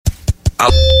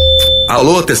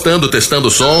Alô, testando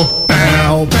o som.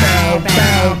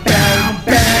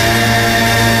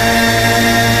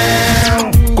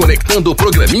 Conectando o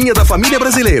programinha da família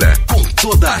brasileira com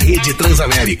toda a rede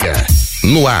Transamérica.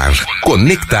 No ar,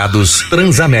 Conectados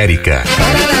Transamérica.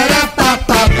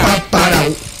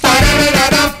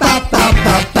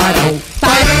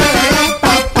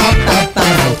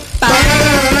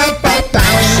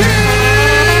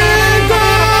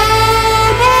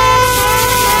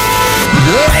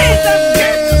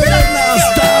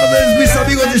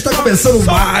 Começando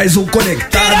mais um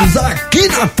Conectados aqui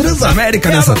na Transamérica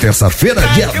nessa terça-feira,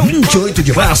 dia 28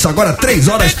 de março, agora 3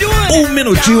 horas, 1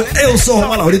 minutinho. Eu sou o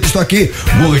Romano Laurito, estou aqui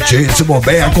muitíssimo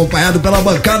bem acompanhado pela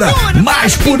bancada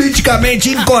mais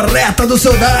politicamente incorreta do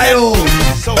seu dial.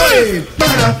 Oi,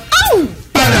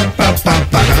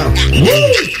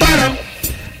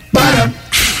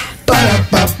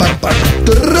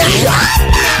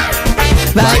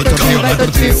 Vai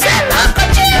curtir.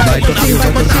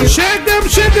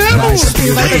 Chegamos.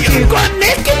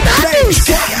 Conectados.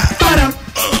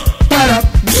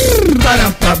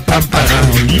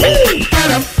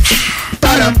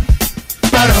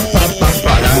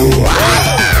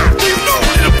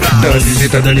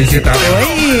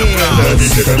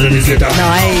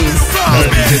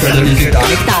 Danisita.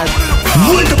 Conectado.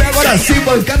 Muito bem, agora sim,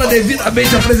 bancada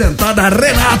devidamente apresentada,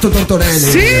 Renato Tortorelli.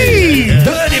 Sim!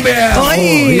 Dani Mel. Oi!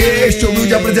 E este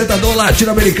humilde apresentador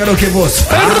latino-americano que vos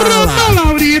fala. Romano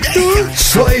Laurito.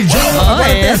 Sou John, agora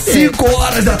até 5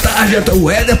 horas da tarde. O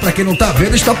Éder, pra quem não tá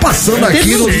vendo, está passando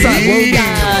aqui no saguão.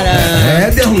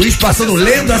 Éder Luiz passando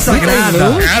lenda sagrada.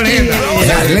 A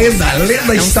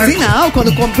lenda está... Sinal, quando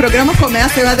o programa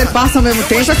começa e o Éder passa ao mesmo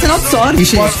tempo, é sinal de sorte. E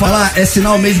posso falar, é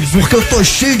sinal mesmo, porque eu tô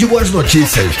cheio de boas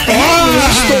notícias.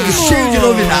 Estou cheio de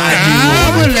novidades.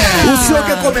 O senhor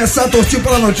quer começar a torcer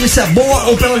pela notícia boa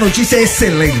ou pela notícia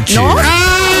excelente?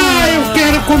 Eu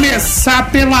quero começar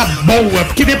pela boa,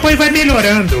 porque depois vai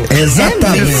melhorando.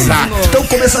 Exatamente. Exato. Então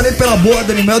começarei pela boa,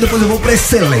 Dani Mel, depois eu vou pra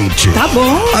excelente. Tá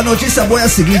bom. A notícia boa é a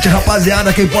seguinte,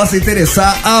 rapaziada, quem possa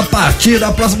interessar, a partir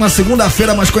da próxima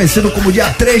segunda-feira, mais conhecido como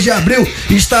dia 3 de abril,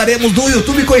 estaremos no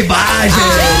YouTube com imagem.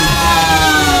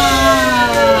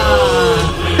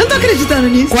 Eu tô acreditando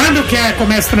nisso. Quando que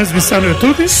começa a transmissão no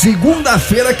YouTube?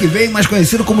 Segunda-feira que vem, mais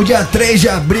conhecido como dia 3 de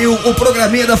abril, o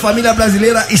programinha da família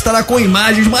brasileira estará com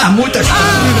imagens, mas muitas coisas.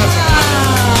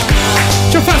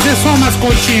 Deixa eu fazer só umas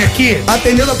continhas aqui.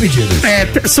 Atendendo a pedidos.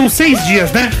 São 6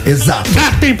 dias, né? Exato.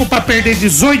 Dá tempo pra perder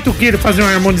 18 quilos e fazer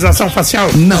uma harmonização facial?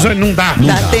 Não. Não dá.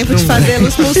 Dá tempo de fazer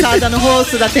luz pulsada no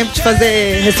rosto, dá tempo de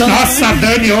fazer ressonância. Nossa, a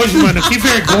Dani hoje, mano, que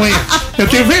vergonha. Eu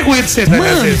tenho vergonha de ser Dani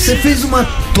às Mano, vezes. você fez uma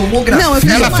tomografia. Não, eu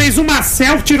fiz Ela fez uma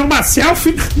selfie, tirou uma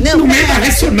selfie no meio da Lembra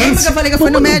ressonância. que eu falei que eu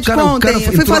fui no médico ontem?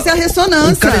 Eu fui fazer a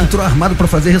ressonância. O cara entrou armado pra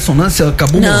fazer ressonância,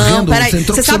 acabou morrendo. Peraí, você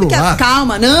entrou você com sabe celular.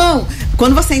 calma, não.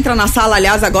 Quando você entra na sala,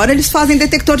 aliás, agora eles fazem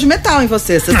detector de metal em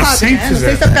você sabe, sempre né? Não sei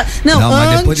se você fica... Não, antes.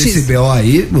 mas depois desse BO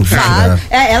aí, não Sabe?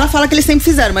 Ela fala que eles sempre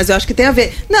fizeram, mas eu acho que tem a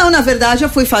ver. Não, na verdade eu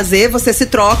fui fazer, você se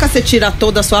troca, você tira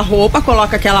toda a sua roupa,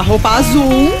 coloca aquela roupa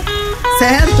azul,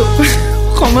 certo?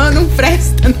 Comando não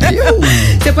presta, né?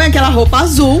 Você põe aquela roupa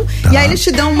azul, e aí eles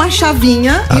te dão uma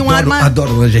chavinha e um armário.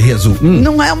 Adoro lingerie azul.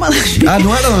 Não é uma lingerie. Ah,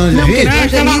 não era lingerie? Não,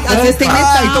 lingerie, às vezes tem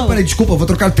metal. Então peraí, desculpa, vou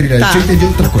trocar a trilha. Tá. Eu tinha entendido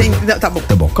outra coisa. Tá bom.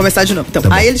 Tá bom. Começar de novo. Então,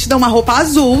 Tá aí bom. eles te dão uma roupa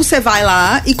azul, você vai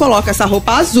lá e coloca essa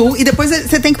roupa azul e depois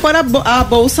você tem que pôr a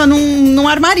bolsa num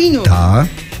armarinho. Tá.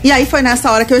 E aí foi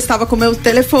nessa hora que eu estava com o meu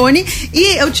telefone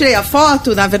e eu tirei a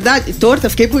foto, na verdade,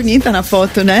 torta, fiquei bonita na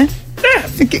foto, né?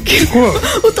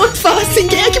 O Torto fala assim,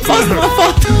 quem é que posta uma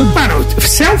foto? Mano,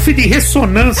 selfie de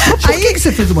ressonância. Por que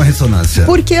você fez uma ressonância?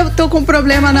 Porque eu tô com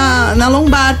problema na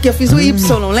lombar, porque eu fiz o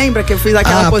Y, lembra que eu fiz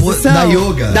aquela posição? Da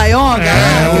yoga. Da yoga,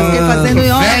 que eu fiquei fazendo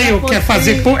yoga. Velho quer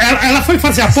fazer... Ela foi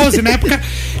fazer a pose na época...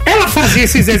 Ela fazia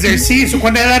esses exercícios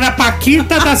quando ela era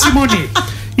Paquita da Simone.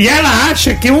 E ela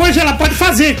acha que hoje ela pode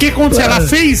fazer. O que aconteceu? Ela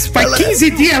fez, faz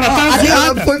 15 dias, ela tá zoada.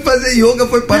 Ela foi fazer yoga,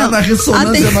 foi parar na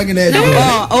ressonância magnética.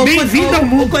 Bem-vindo ao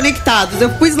mundo. Conectados. Eu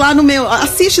pus lá no meu...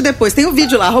 Assiste depois, tem o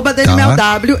vídeo lá,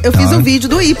 @DanimelW. Eu fiz um vídeo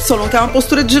do Y, que é uma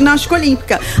postura de ginástica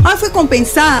olímpica. Aí eu fui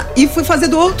compensar e fui fazer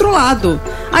do outro lado.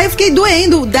 Aí eu fiquei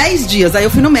doendo 10 dias. Aí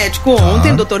eu fui no médico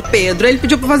ontem, o Dr. Pedro, ele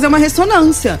pediu pra fazer uma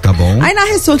ressonância. Tá bom. Aí na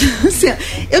ressonância,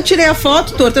 eu tirei a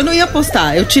foto, Torto, eu não ia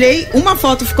postar. Eu tirei uma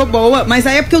foto, ficou boa, mas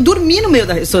aí é porque eu dormi no meio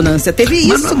da ressonância. Teve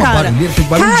Mas isso, não é uma cara. barulheira, tem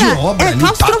barulho de obra ali. É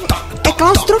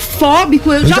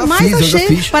claustrofóbico. Eu jamais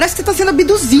achei. Parece que você tá sendo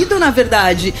abduzido, na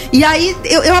verdade. E aí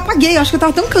eu apaguei, eu acho que eu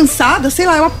tava tão cansada, sei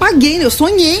lá, eu apaguei, eu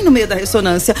sonhei no meio da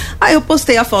ressonância. Aí eu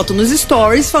postei a foto nos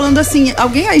stories falando assim: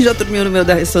 alguém aí já dormiu no meio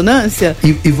da ressonância?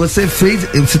 E você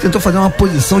tentou fazer uma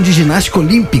posição de ginástica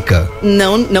olímpica?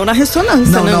 Não na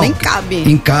ressonância, não, nem cabe.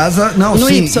 Em casa, não, no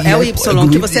sim. Y, é o Y,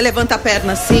 que você levanta a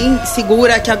perna assim,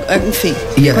 segura, enfim.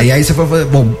 E aí você foi fazer,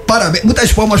 bom, parabéns,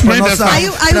 muitas palmas pra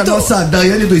nossa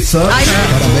Daiane dos Santos.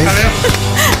 Parabéns.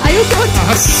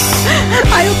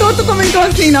 Aí o Toto comentou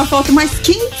assim na foto, mas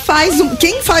quem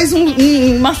faz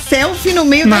uma selfie no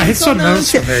meio da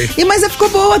ressonância? Mas ficou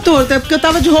boa, Toto, porque eu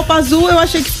tava de roupa azul, eu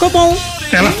achei que ficou bom.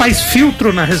 Ela faz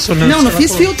filtro na ressonância? Não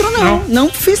fiz filtro, não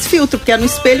fiz filtro, porque no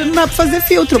espelho não dá pra fazer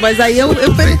filtro, mas aí eu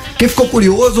Quem ficou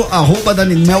curioso,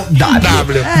 @Daniel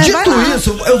W. Dito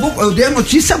isso, eu dei a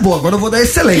notícia boa, agora eu vou dar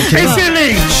excelente.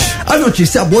 Excelente! A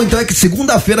notícia boa, então, é que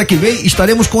segunda-feira que vem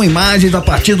estaremos com imagens a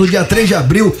partir do dia 3 de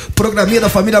abril, programinha da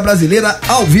família brasileira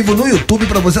ao vivo no YouTube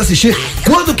pra você assistir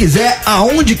quando quiser,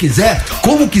 aonde quiser,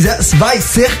 como quiser, vai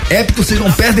ser épico, vocês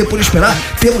não perdem por esperar.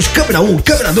 Temos câmera 1,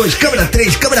 câmera 2, câmera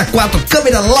 3, câmera 4,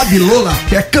 câmera Labilola,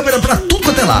 que é câmera pra tudo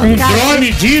quanto é lá. Um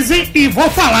drone, dizem, e vou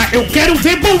falar, eu quero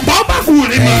ver bombar o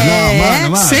bagulho, hein,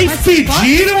 mano? Vocês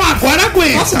pediram, agora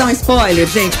aguenta. Posso dar um spoiler,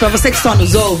 gente? Pra você que só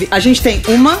nos ouve, a gente tem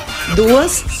 1,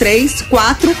 2, 3,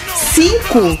 4,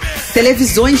 5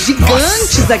 televisões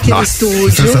gigantes aqui no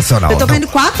estúdio. Sensacional. Eu tô vendo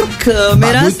 4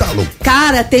 câmeras. Tá louco.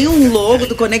 Cara, tem um logo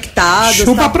do Conectados.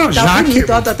 Chupa pro tá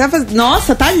bonito.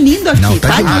 Nossa, tá lindo aqui. Não,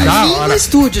 tá lindo o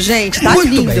estúdio, gente. Tá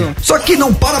muito lindo. Bem. Só que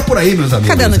não para por aí, meus amigos.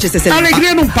 Cadê a notícia? A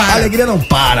alegria não para. A alegria não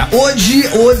para. Hoje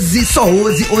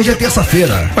é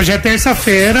terça-feira. Hoje é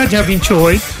terça-feira, dia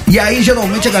 28. E aí,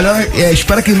 geralmente, a galera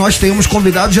espera que nós tenhamos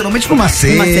convidados, geralmente numa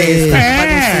sexta.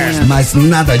 Mas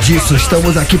nada disso,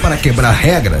 estamos aqui para quebrar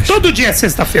regras. Todo dia é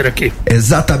sexta-feira aqui.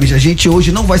 Exatamente, a gente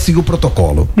hoje não vai seguir o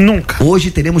protocolo. Nunca.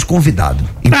 Hoje teremos convidado.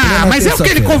 Mas é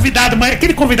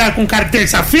aquele convidado com cara de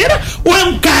terça-feira ou é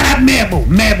um cara mesmo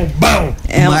bom?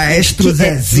 Maestro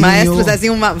Zezinho. Maestro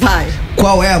Zezinho, vai.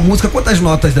 Qual é a música? Quantas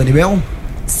notas, Daniel?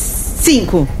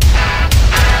 5.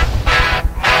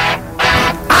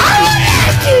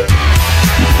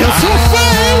 Eu sou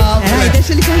fã, hein?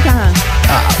 Deixa ele cantar.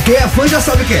 Quem é fã já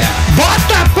sabe o que é.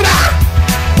 Bota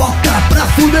pra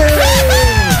fuder!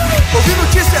 Ouvi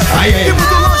notícias de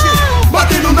muito longe,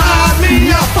 batendo na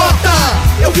minha porta.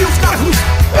 Eu vi os carros,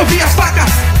 eu vi as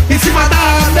facas em cima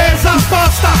da mesa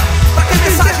posta. Pra que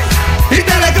mensagem e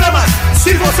telegramas?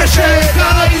 Se você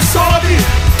chega e sobe,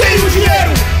 tenho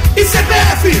dinheiro e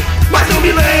CPF, mas não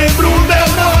me lembro o meu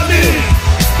nome.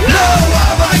 Não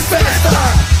há mais festa,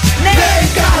 nem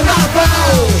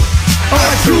carnaval.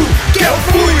 Acho que eu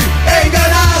fui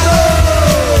enganado.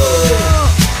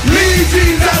 Me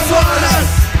diz as horas,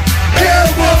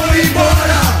 eu vou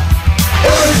embora.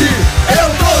 Hoje eu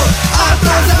tô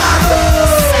atrasado.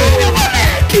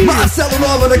 Marcelo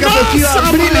Nova, daqui a pouquinho,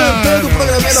 brilhantando o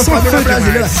programinha da família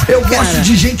brasileira. Eu gosto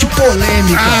de gente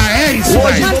polêmica. É isso.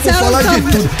 Hoje vamos falar de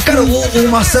tudo. Cara, o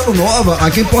Marcelo Nova, a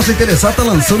quem possa interessar, tá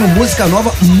lançando música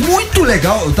nova muito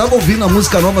legal. Eu tava ouvindo a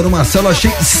música nova do Marcelo,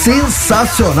 achei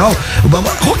sensacional.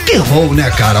 Rock and roll, né,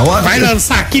 cara? Vai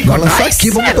lançar aqui, vai lançar aqui,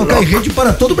 vamos tocar em rede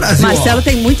para todo o Brasil. Marcelo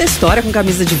tem muita história com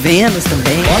camisa de Vênus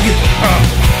também.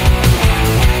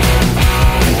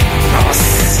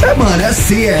 Mano, é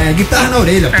assim, é guitarra na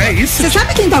orelha. Pô. É isso. Você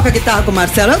sabe quem toca guitarra com o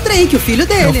Marcelo? É o Drake, o filho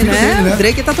dele, né? O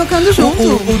Drake tá tocando junto.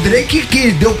 O Drake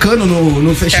que deu cano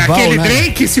no festival, aquele né?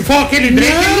 Drake, se for aquele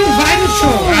Drake, ele não vai no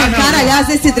show. Cara, aliás,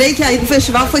 esse Drake aí do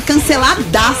festival foi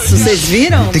canceladaço, vocês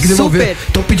viram? Tem que devolver.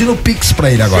 Estão pedindo Pix pra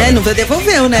ele agora. Não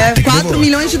devolveu, né? 4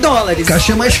 milhões de dólares.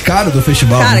 Cachê mais caro do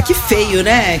festival. Cara, né? Que feio,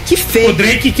 né? Que feio. O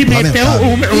Drake que meteu,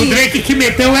 o Drake que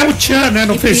meteu é o Tchan, né?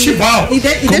 No festival.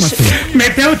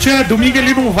 Meteu o Tchan, domingo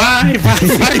ele não vai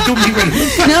domingo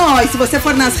ele. Não, ó, e se você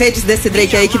for nas redes desse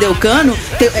Drake aí que deu cano,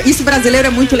 isso brasileiro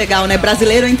é muito legal, né?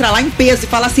 Brasileiro entra lá em peso e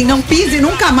fala assim: não pise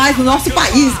nunca mais no nosso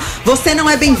país, você não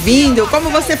é bem-vindo, como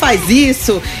você faz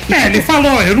isso? Ele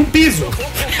falou, eu não piso.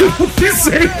 Eu não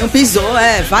pisei. Não pisou,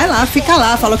 vai lá, fica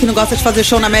lá. Falou que não gosta de fazer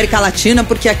show na América Latina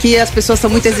porque aqui as pessoas são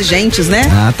muito exigentes, né?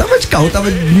 Tava de carro, tava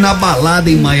na balada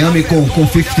em Miami com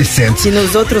 50 Cent. E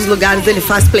nos outros lugares ele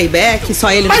faz playback, só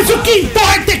ele não Mas o que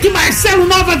importa é que Marcelo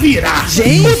Nova virar.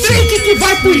 Gente. O Drake que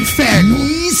vai pro inferno.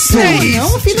 Isso.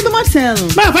 Não, o filho do Marcelo.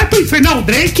 Mas vai pro inferno. Não, o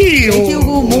Drake,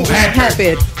 o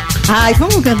rapper. Ai,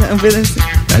 vamos cantar um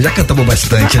pedacinho. Já cantamos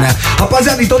bastante, né?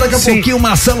 Rapaziada, então daqui a pouquinho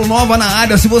Marcelo Nova na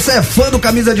área. Se você é fã do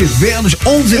Camisa de Vênus,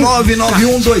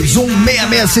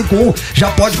 11991216651, já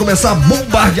pode começar a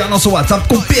bombardear nosso WhatsApp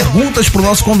com perguntas pro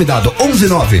nosso convidado.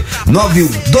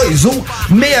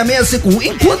 11991216651.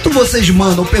 Enquanto vocês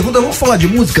mandam perguntas, vamos falar de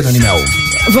música, Daniel?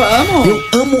 Vamos. Eu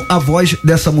amo a voz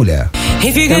dessa mulher.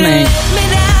 Também.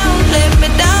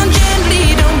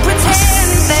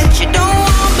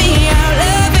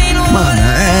 Mano,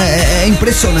 é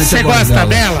impressionante. Você gosta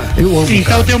dela? Eu amo.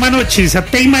 Então cara. tem uma notícia: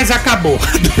 tem, mas acabou.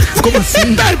 Como assim?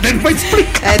 Não vai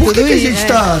explicar. Por que a gente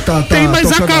tá Tem, mas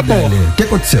tocando acabou. Adele? O que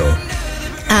aconteceu?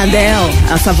 A Adele,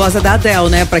 essa voz é da Adele,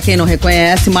 né? Pra quem não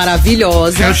reconhece,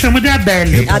 maravilhosa. Eu chamo de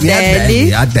Adele.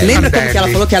 Adele. Adele. Lembra Adele. como que ela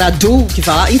falou que era Du que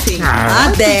fala? Enfim, Ah,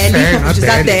 Adele, inferno, como diz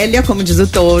a Adele. Adélia, como diz o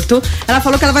Torto. Ela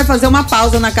falou que ela vai fazer uma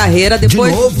pausa na carreira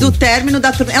depois novo? do término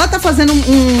da turnê. Ela tá fazendo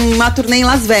uma turnê em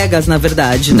Las Vegas, na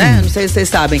verdade, né? Não sei se vocês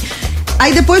sabem.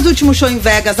 Aí depois do último show em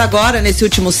Vegas, agora, nesse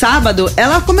último sábado,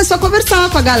 ela começou a conversar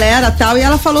com a galera e tal, e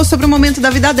ela falou sobre o momento da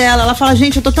vida dela. Ela fala,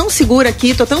 gente, eu tô tão segura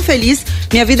aqui, tô tão feliz,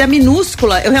 minha vida é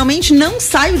minúscula, eu realmente não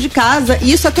saio de casa,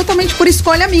 e isso é totalmente por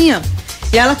escolha minha.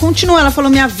 E ela continua, ela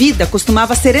falou, minha vida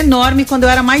costumava ser enorme quando eu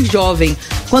era mais jovem.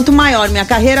 Quanto maior minha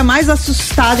carreira, mais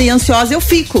assustada e ansiosa eu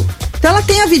fico. Então ela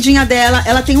tem a vidinha dela,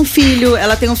 ela tem um filho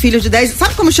de 10...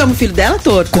 Sabe como chama o filho dela,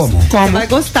 Torto? Como? Você vai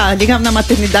gostar. Liga na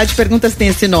maternidade e pergunta se tem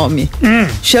esse nome.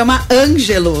 Chama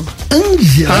Ângelo.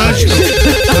 Ângelo.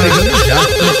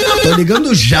 Tô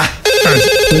ligando já.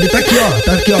 Ele tá aqui, ó.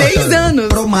 6 anos.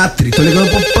 Promatri. Tô ligando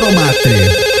pro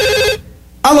Promatri.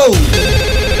 Alô?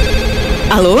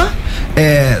 Alô?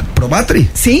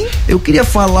 Promatri? Sim? Eu queria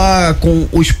falar com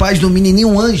os pais do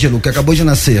menininho Ângelo, que acabou de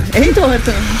nascer. Ei,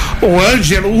 Torto. O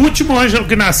Ângelo, o último Ângelo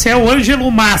que nasceu é o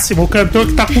Ângelo Máximo, o cantor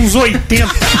que tá com uns 80.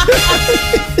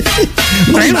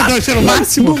 Lembra do Ângelo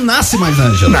Máximo? Não nasce mais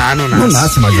Ângelo. Não nasce. Não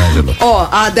nasce mais Ângelo. Ó,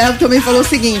 a Adele também falou o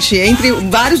seguinte, entre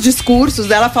vários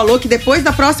discursos, ela falou que depois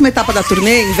da próxima etapa da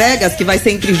turnê em Vegas, que vai ser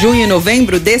entre junho e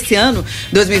novembro desse ano,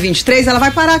 2023, ela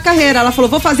vai parar a carreira. Ela falou,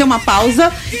 vou fazer uma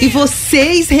pausa e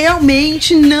vocês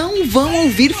realmente não vão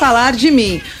ouvir falar de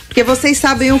mim. Porque vocês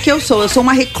sabem o que eu sou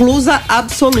uma reclusa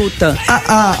absoluta.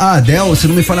 A Adele, se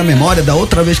não me falha a memória, da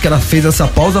outra vez que ela fez essa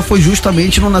pausa foi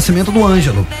justamente no nascimento do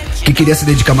Ângelo, que queria se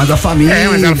dedicar mais à família.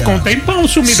 Mas ela ficou um tempão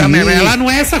sumida Sim. mesmo. Ela não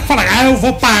é essa que fala, eu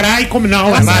vou parar e comer.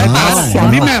 Não, ela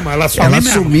some mesmo. Ela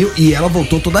sumiu e ela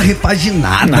voltou toda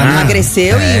repaginada.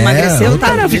 Emagreceu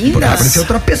tá linda. Parecia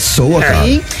outra pessoa, cara.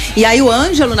 E aí o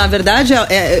Ângelo, na verdade,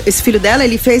 esse filho dela,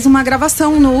 ele fez uma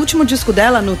gravação no último disco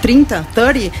dela, no 30,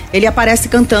 ele aparece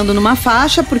cantando numa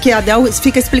faixa, porque a Adele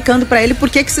fica explicando pra ele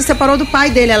por que se separou do pai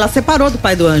dele. Ela separou do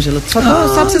pai do Ângelo. Só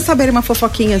pra vocês saberem uma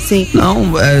fofoquinha assim.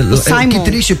 Não, que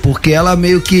triste, porque ela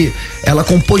meio que ela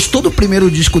compôs todo o primeiro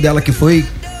disco dela, que foi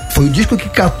o disco que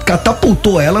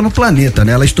catapultou ela no planeta,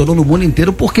 né? Ela estourou no mundo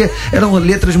inteiro porque eram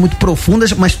letras muito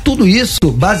profundas, mas tudo isso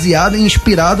baseado e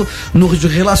inspirado nos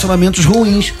relacionamentos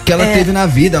ruins que ela teve na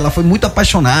vida. Ela foi muito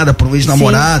apaixonada por um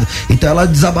ex-namorado, então ela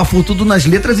desabafou tudo nas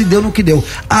letras e deu no que deu.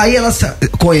 Aí ela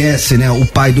conhece, né, o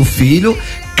pai do filho,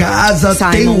 casa,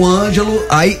 Simon. tem o Ângelo,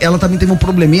 aí ela também teve um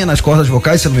probleminha nas cordas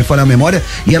vocais, se não me falha a memória,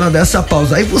 e ela dá essa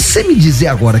pausa. Aí você me dizer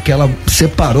agora que ela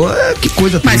separou, que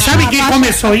coisa triste. Mas sabe quem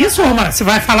começou isso, Romano? Você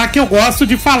vai falar que eu gosto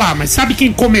de falar, mas sabe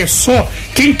quem começou,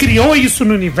 quem criou isso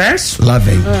no universo? Lá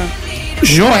vem.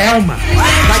 Joelma.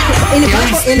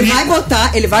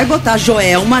 Ele vai botar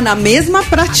Joelma na mesma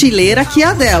prateleira que a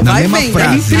Adele. Na Vai mesma vendo.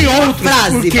 frase. Entre outros,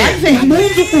 porque vai vendo.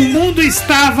 o mundo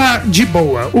estava de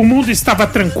boa, o mundo estava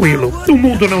tranquilo, o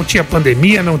mundo não tinha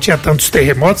pandemia, não tinha tantos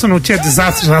terremotos, não tinha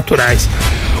desastres naturais.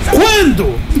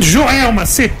 Quando Joelma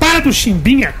separa do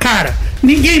Chimbinha, cara,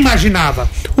 ninguém imaginava.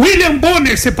 William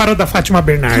Bonner separou da Fátima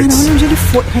Bernardes. Caralho, onde ele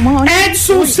foi?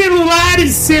 Edson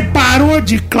Celulares separou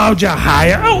de Cláudia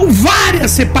Raia.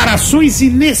 Várias separações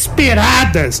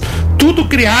inesperadas. Tudo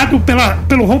criado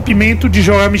pelo rompimento de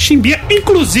Joelma e Chimbinha,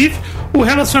 inclusive o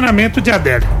relacionamento de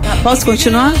Adele. Posso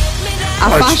continuar?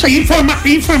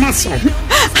 Informação.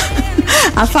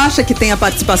 A faixa que tem a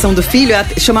participação do filho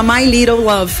chama My Little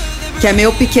Love, que é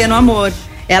Meu Pequeno Amor.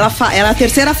 Ela é a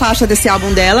terceira faixa desse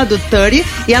álbum dela, do 30,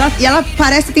 e ela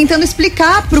parece tentando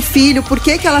explicar pro filho por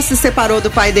que ela se separou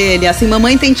do pai dele. Assim,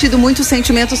 mamãe tem tido muitos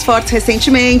sentimentos fortes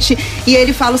recentemente, e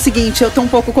ele fala o seguinte, eu tô um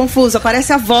pouco confusa,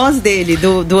 parece a voz dele,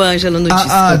 do Ângelo no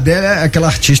disco. A Adele é aquela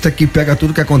artista que pega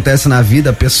tudo que acontece na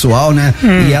vida pessoal, né?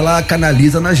 E ela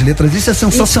canaliza nas letras. Isso é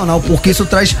sensacional, porque isso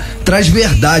traz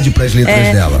verdade pras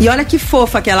letras dela. E olha que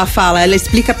fofa que ela fala, ela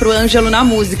explica pro Ângelo na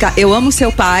música, eu amo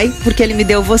seu pai porque ele me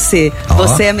deu você.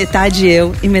 Você Você é metade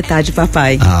eu e metade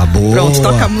papai. Ah, boa. Pronto,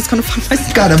 toca a música, não fala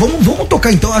mais. Cara, vamos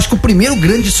tocar então. Acho que o primeiro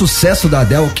grande sucesso da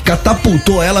Adele, que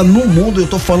catapultou ela no mundo, eu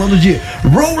tô falando de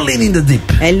Rolling in the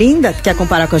Deep. É linda? Quer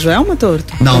comparar com a Joelma,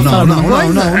 Torto? Não,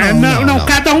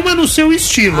 cada uma no seu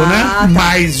estilo, né? Tá.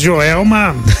 Mas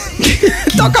Joelma...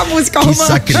 Toca a música Que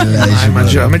romântica. sacrilégio. Ai, mas mano.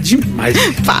 Joelma é demais.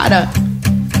 Para.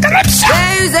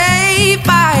 There's a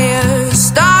fire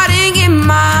starting in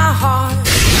my heart.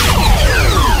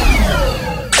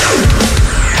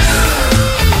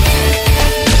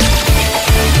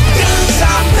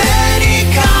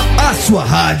 A sua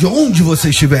rádio, onde você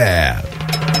estiver.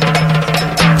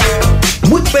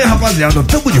 Muito bem, rapaziada,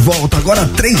 tamo de volta agora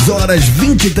 3 horas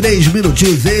 23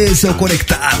 minutinhos. Esse é o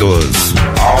Conectados.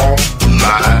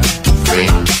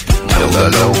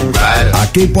 A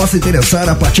quem possa interessar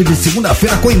a partir de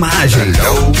segunda-feira com imagens.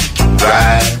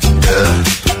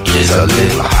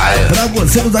 Pra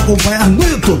você nos acompanhar no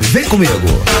YouTube, vem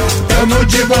comigo. Tamo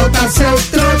de volta, seu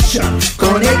trouxa.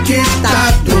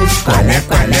 Conectados. Qual é?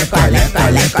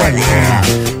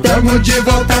 Tamo de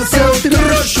volta, seu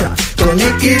trouxa.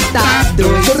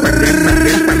 Conectados.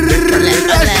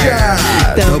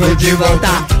 Tamo de volta.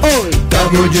 Oi.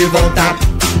 Tamo de volta.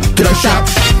 Trouxa.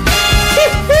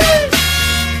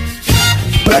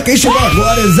 Pra quem chegou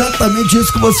agora, exatamente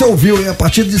isso que você ouviu, hein? A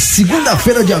partir de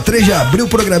segunda-feira, dia 3 de abril, o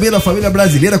programinha da família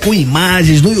brasileira com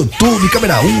imagens no YouTube,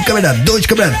 câmera 1, câmera 2,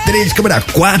 câmera 3, câmera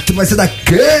 4, vai ser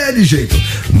daquele jeito.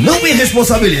 Não me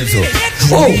responsabilizo.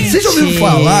 Vocês já ouviram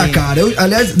falar, cara?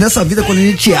 Aliás, nessa vida, quando a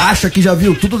gente acha que já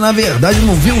viu tudo, na verdade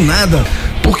não viu nada.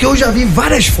 Porque eu já vi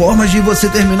várias formas de você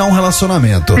terminar um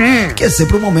relacionamento. Que é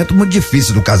sempre um momento muito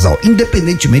difícil do casal.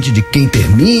 Independentemente de quem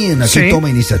termina, quem toma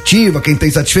a iniciativa, quem tá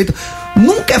insatisfeito.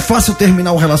 Nunca é fácil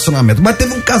terminar um relacionamento. Mas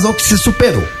teve um casal que se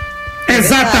superou.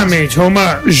 Exatamente,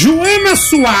 Roma. Joana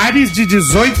Soares, de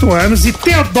 18 anos, e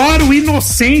Teodoro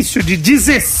Inocêncio, de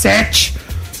 17,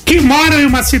 que moram em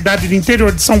uma cidade do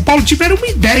interior de São Paulo, tiveram uma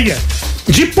ideia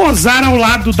de posar ao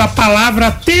lado da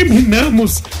palavra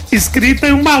terminamos, escrita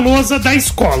em uma lousa da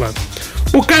escola.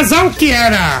 O casal, que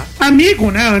era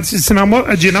amigo, né, antes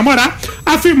de namorar,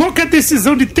 afirmou que a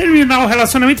decisão de terminar o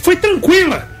relacionamento foi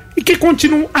tranquila e que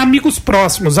continuam amigos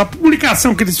próximos. A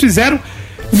publicação que eles fizeram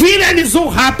viralizou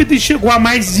rápido e chegou a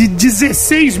mais de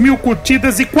 16 mil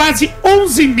curtidas e quase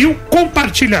 11 mil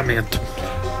compartilhamentos,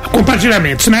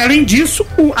 né? Além disso,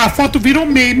 a foto virou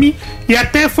meme e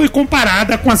até foi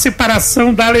comparada com a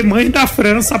separação da Alemanha e da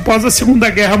França após a Segunda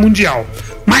Guerra Mundial.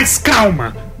 Mas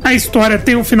calma, a história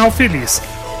tem um final feliz.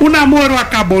 O namoro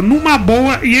acabou numa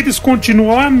boa e eles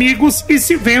continuam amigos e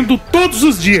se vendo todos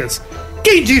os dias.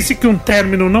 Quem disse que um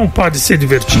término não pode ser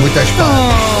divertido? Muitas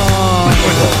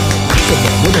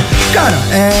Cara,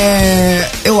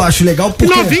 eu acho legal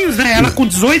porque... Novinhos, né? Ela com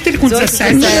 18, ele com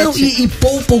 17. Não, e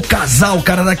poupa o casal,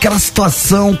 cara, naquela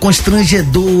situação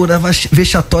constrangedora,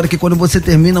 vexatória, que quando você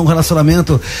termina um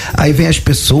relacionamento, aí vem as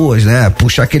pessoas, né,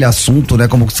 puxar aquele assunto, né,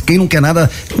 como quem não quer nada,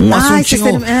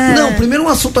 assuntinho... Não, primeiro um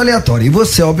assunto aleatório, e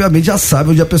você, obviamente, já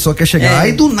sabe onde a pessoa quer chegar.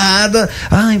 Aí, do nada,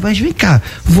 mas vem cá,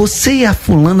 você e a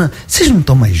fulana, vocês não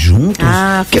estão mais juntos?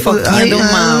 Fofoquinha do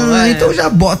mal. Então já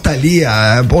bota ali,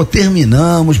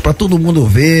 terminamos, pra todo mundo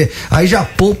ver, aí já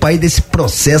poupa aí desse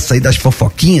processo aí das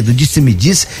fofoquinhas, do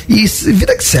disse-me-disse, e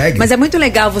vida que segue. Mas é muito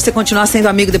legal você continuar sendo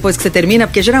amigo depois que você termina,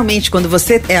 porque geralmente quando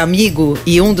você é amigo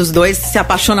e um dos dois se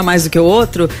apaixona mais do que o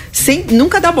outro,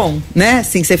 nunca dá bom, né?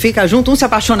 Assim, você fica junto, um se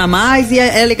apaixona mais, e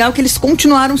é legal que eles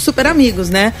continuaram super amigos,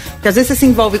 né? Porque às vezes você se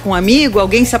envolve com um amigo,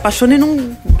 alguém se apaixona e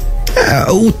não...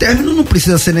 O término não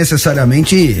precisa ser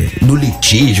necessariamente no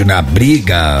litígio, na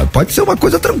briga. Pode ser uma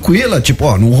coisa tranquila, tipo,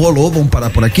 não rolou, vamos parar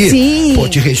por aqui? Sim.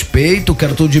 Te respeito,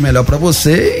 quero tudo de melhor pra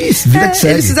você e vida que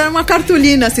segue. Eles fizeram uma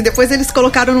cartolina, assim, depois eles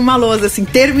colocaram numa lousa, assim,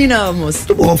 terminamos.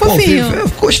 Muito bom,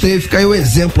 eu gostei, fica aí o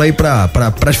exemplo aí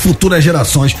pras futuras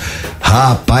gerações.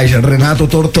 Rapaz, Renato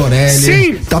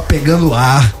Tortorelli tá pegando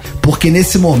ar. Porque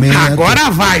nesse momento...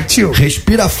 Agora vai, tio.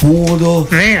 Respira fundo.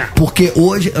 Venha. Porque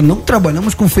hoje não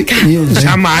trabalhamos com fake news, hein?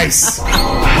 Jamais.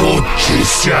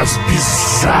 Notícias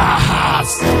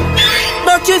bizarras.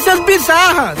 Notícias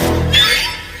bizarras.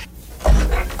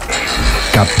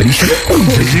 Capricha no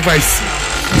conto. Hoje vai ser.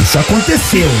 Isso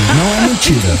aconteceu, não é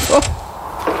mentira.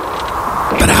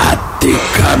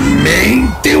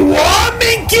 Praticamente o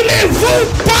homem que levou o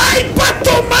pai pra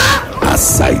tomar a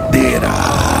saideira.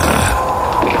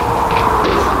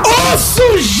 O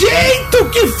sujeito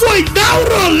que foi dar o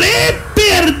rolê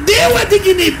perdeu a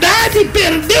dignidade,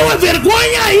 perdeu a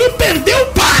vergonha e perdeu o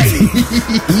pai.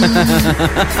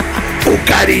 O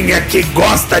carinha que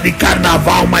gosta de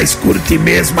carnaval, mas curte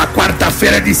mesmo a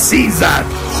quarta-feira de cinza.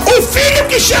 O filho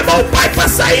que chamou o pai pra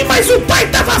sair, mas o pai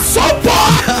tava só o pó.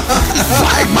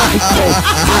 Vai, Michael,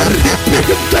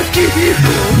 arrebenta, querido.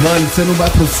 Mano, você não vai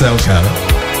pro céu, cara.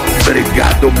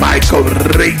 Obrigado, Michael,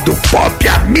 rei do pop,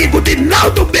 amigo de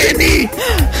Naldo Beni.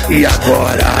 E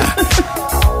agora,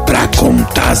 pra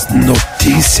contar as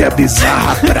notícias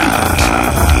bizarras pra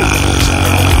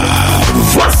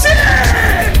você,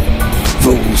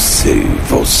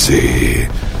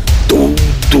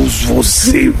 todos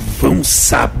vocês vão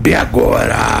saber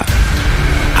agora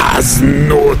as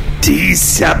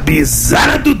notícias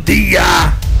bizarras do dia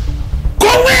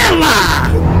com ela,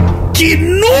 que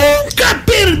nunca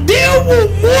perdeu o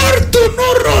morto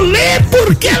no rolê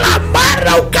porque ela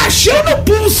amarra o caixão no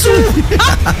pulso.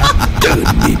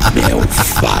 Dani Mel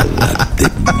fala de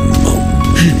mão.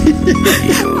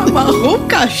 Amarrou o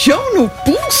caixão no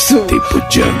pulso? Tipo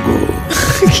Django.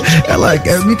 Ela,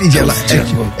 eu não entendi, ela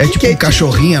é tipo um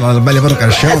cachorrinho, ela vai levando o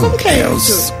caixão? Como que é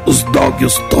isso? Os dog,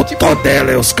 os totó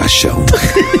dela é os caixão.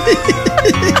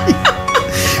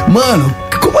 Mano,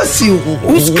 como assim?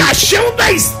 Os caixão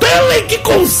da Stanley que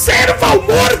conserva o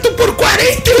morto por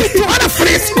 48 horas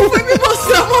fresco. Vai me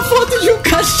mostrar uma foto de um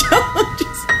caixão.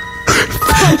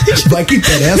 Vai que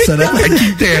interessa, né? Vai que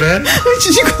interessa.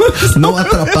 Não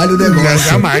atrapalha o negócio.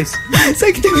 Jamais.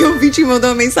 Sabe que teve um ouvinte que mandou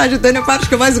uma mensagem, Dani, a parte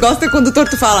que eu mais gosto é quando o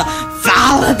torto fala: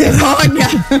 fala, demônia!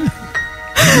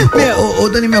 Ô,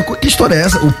 Dani, que história é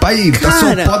essa? O pai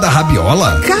passou o pó da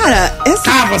rabiola? Cara, essa...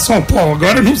 Tava só o pó,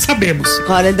 agora não sabemos.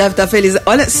 Olha, ele deve estar feliz.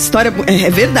 Olha, essa história é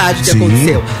verdade que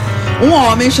aconteceu. Um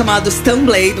homem chamado Stan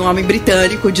Blade, um homem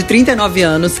britânico de 39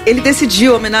 anos, ele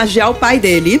decidiu homenagear o pai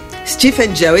dele,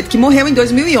 Stephen Jewett, que morreu em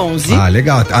 2011. Ah,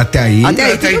 legal. Até aí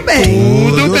tudo bem.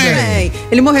 Tudo bem.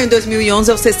 Ele morreu em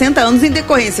 2011 aos 60 anos em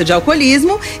decorrência de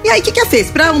alcoolismo. E aí, o que fez?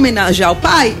 Pra homenagear o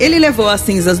pai, ele levou as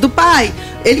cinzas do pai,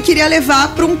 ele queria levar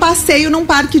pra um passeio num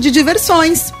parque de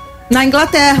diversões na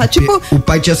Inglaterra, tipo... O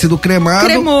pai tinha sido cremado,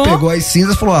 pegou as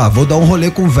cinzas e falou, vou dar um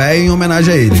rolê com o velho em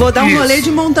homenagem a ele. Vou dar um rolê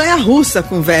de montanha-russa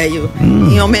com o velho,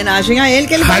 em homenagem a ele,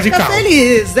 que ele vai ficar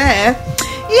feliz, E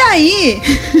aí...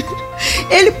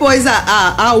 Ele pôs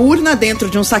a urna dentro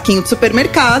de um saquinho de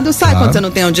supermercado, sabe? Quando você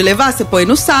não tem onde levar, você põe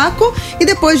no saco. E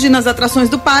depois de ir nas atrações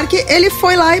do parque, ele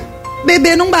foi lá e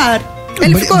beber num bar.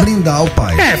 Ele ficou... brindar o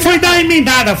pai. Foi dar uma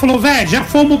emendada. Falou, velho, já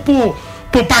fomos pro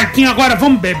parquinho, agora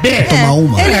vamos beber? Tomar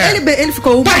uma. Ele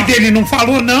ficou uma... O pai dele não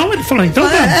falou não, ele falou, então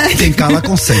vamos. Tem cala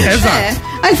consciente. Exato.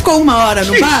 Aí ficou 1 hora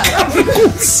no bar.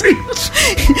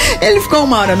 Ele ficou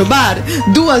 1 hora no bar?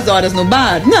 2 horas no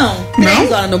bar? Não.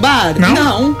 3 horas no bar?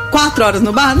 Não. 4 horas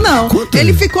no bar? Não. Quanto?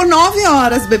 Ele ficou 9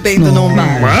 horas bebendo num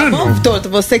bar. Mano. Torto,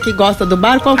 você que gosta do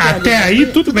bar, qual que é? Até aí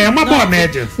tudo bem, é uma boa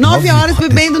média. 9 horas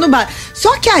bebendo no bar.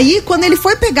 Só que aí, quando ele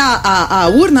foi pegar a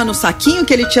urna no saquinho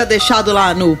que ele tinha deixado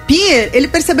lá no pier, ele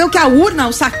percebeu que a urna,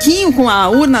 o saquinho com a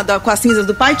urna com as cinzas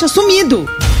do pai tinha sumido.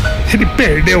 Ele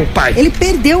perdeu o pai. Ele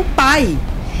perdeu o pai.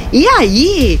 E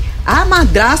aí, a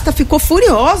madrasta ficou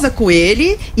furiosa com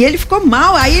ele e ele ficou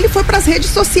mal. Aí ele foi pras redes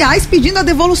sociais pedindo a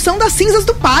devolução das cinzas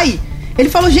do pai. Ele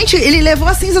falou, gente, ele levou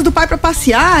as cinzas do pai pra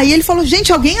passear e ele falou,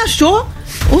 gente, alguém achou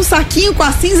um saquinho com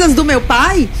as cinzas do meu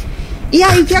pai? E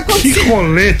aí, o que aconteceu? Que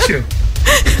rolê, tio.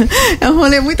 É um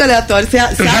rolê muito aleatório.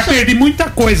 Eu já perdi muita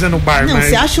coisa no bar, Não,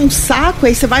 você acha um saco,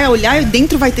 aí você vai olhar e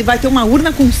dentro vai ter uma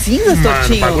urna com cinzas,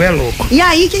 Tortinho. O bagulho é louco. E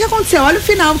aí, o que aconteceu? Olha o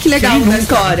final, que legal da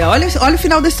história. Olha o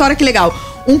final da história, que legal.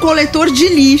 Um coletor de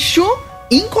lixo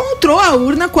encontrou a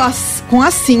urna com as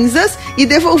cinzas e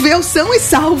devolveu são e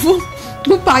salvo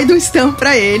o pai do Stan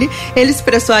pra ele. Ele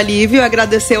expressou alívio e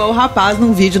agradeceu ao rapaz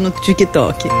num vídeo no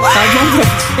TikTok. Tá bom?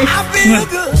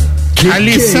 A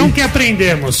lição que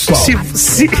aprendemos: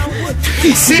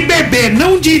 se beber,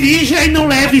 não dirija e não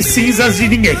leve cinzas de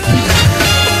ninguém.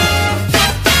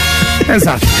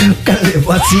 Exato. O cara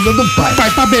levou a cinza do pai. Pai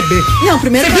pra beber. Não,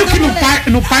 primeiro você viu que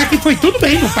no parque foi tudo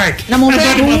bem no parque. Na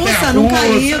montanha-russa, não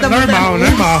caiu da normal.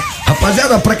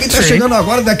 Rapaziada, pra quem tá chegando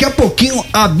agora, daqui a pouquinho,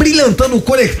 abrilhantando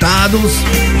Conectados.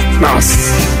 Nossa.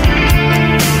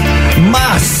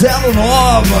 Marcelo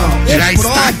Nova, já o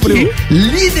próprio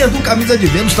líder do Camisa de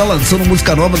Vênus, está lançando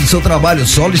música nova do seu trabalho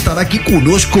solo, estará aqui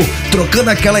conosco,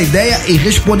 trocando aquela ideia e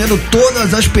respondendo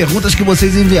todas as perguntas que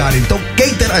vocês enviarem. Então, quem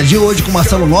interagiu hoje com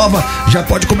Marcelo Nova, já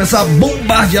pode começar a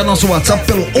bombardear nosso WhatsApp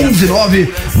pelo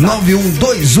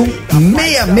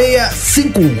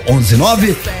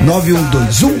 11991216651.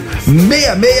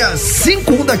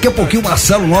 11991216651. Daqui a pouquinho,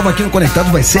 Marcelo Nova aqui no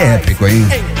Conectados vai ser épico, hein?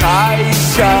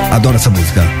 Adoro essa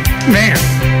música. Venha.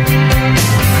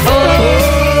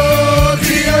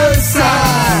 Criança,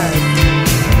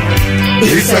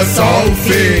 Isso é só o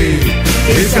fim,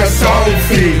 isso é só o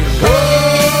fim.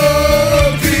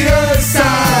 Oh, criança,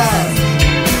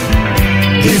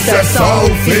 isso é só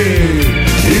o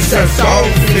fim, isso é só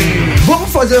o fim.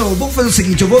 Vamos fazer o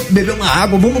seguinte, eu vou beber uma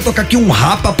água, vamos tocar aqui um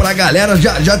rapa pra galera,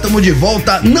 já estamos de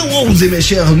volta, não ouse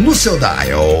mexer no seu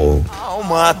dial.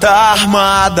 Alma tá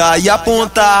armada e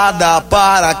apontada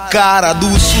para a cara do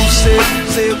sucesso.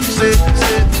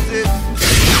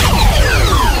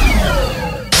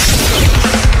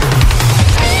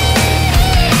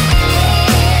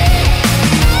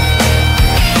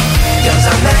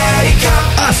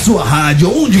 A sua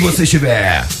rádio, onde você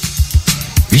estiver.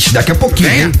 Vixe, daqui a pouquinho,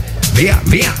 hein?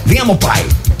 Venha, meu pai.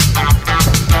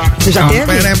 Você já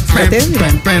teve?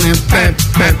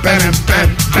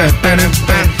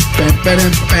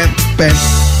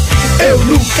 Eu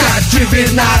nunca tive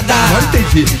nada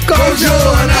com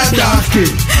Joana Dark.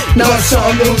 Nós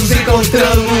só nos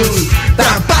encontramos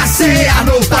pra passear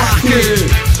no parque.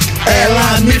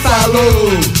 Ela me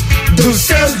falou dos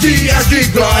seus dias de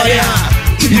glória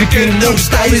e que não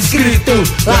está escrito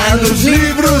lá nos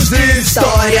livros de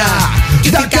história.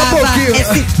 Daqui a pouquinho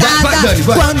excitada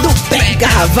quando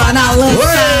pegava na lança.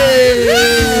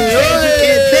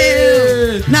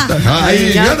 Na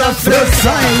rainha da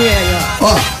França.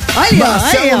 Ó,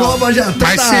 Marcelo Nova já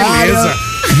tá na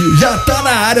área. Já tá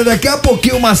na área, daqui a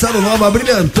pouquinho o Marcelo Nova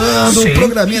brilhantando, o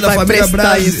programinha da família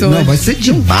Brasil. Não, vai ser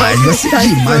demais, vai ser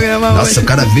demais. Nossa, o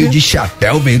cara veio de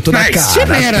chapéu, veio toda a cara.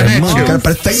 Estileira, né, mano, o cara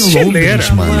parece que tá em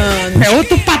Londres, mano. É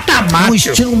outro patamar. Um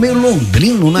estilo meio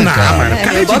londrino, né, cara? Mano,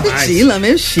 cara meio Bob Dylan,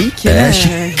 meio chique, né?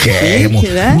 Chiquérrimo.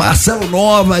 Né? Marcelo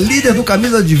Nova, líder do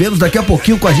Camisa de Vênus, daqui a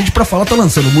pouquinho com a gente pra falar, tá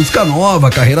lançando música nova,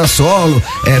 carreira solo,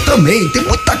 também, tem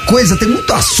muita coisa, tem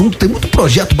muito assunto, tem muito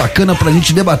projeto bacana pra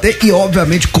gente debater e,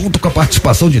 obviamente, conto com a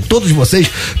participação de todos vocês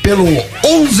pelo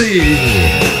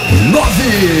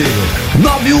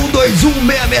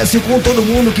 11-991216651. Todo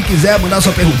mundo que quiser mandar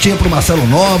sua perguntinha pro Marcelo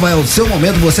Nova, é o seu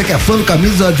momento. Você que é fã do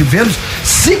Camisa de Vênus,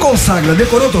 se consagra.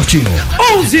 Decorou, Tortinho?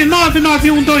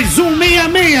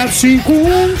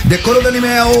 11-991216651. Decorou,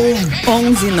 Daniel?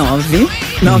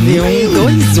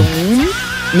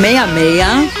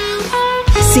 11-991216651.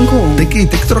 Tem que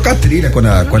trocar trilha quando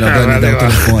a Dani der o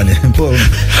telefone. Pô.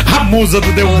 A musa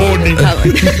do Delboni.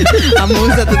 A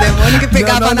musa do demônio que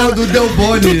pegava na... do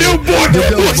Delboni.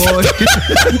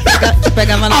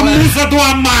 Pegava na... A musa do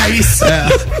Amais.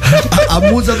 A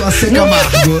musa do Aceca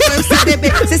Amargo.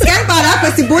 Vocês querem parar com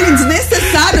esse bullying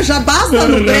desnecessário? Já basta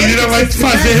no break. A menina vai te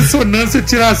fazer ressonância e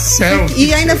tirar selfie.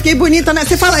 E ainda fiquei bonita, né?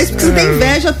 Você fala isso porque você tem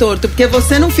inveja, Torto, porque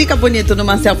você não fica bonito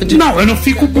numa selfie de... Não, eu não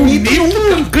fico bonito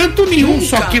em canto nenhum.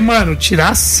 Só que, mano,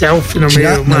 tirar selfie no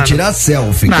meio, mano. Tirar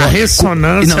selfie. Na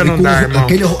ressonância não dá, irmão.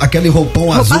 Aquele roupão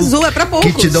roupa azul é pra poucos.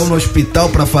 Que te dão no hospital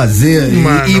pra fazer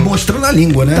e mostrando a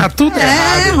língua, né? Tá tudo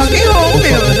errado. Rock and roll,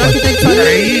 meu. Já que tem que fazer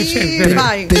aí,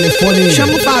 vai. Telefone...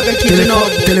 Chama o Fábio aqui de novo.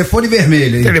 Telefone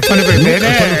vermelho, hein? Telefone vermelho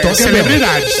é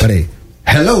celebridade. Peraí.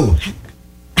 Hello?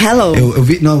 Eu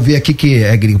vi aqui que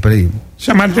é gringo, peraí.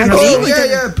 Chamado de novo.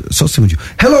 Só um segundinho.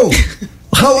 Hello,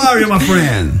 how are you, my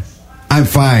friend? I'm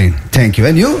fine, thank you.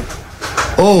 And you?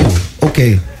 Oh,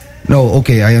 okay. No,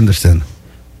 okay, I understand.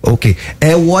 Ok.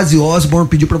 O Ozzy Osbourne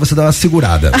pediu pra você dar uma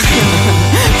segurada.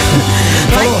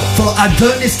 Falou, a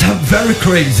Dani está very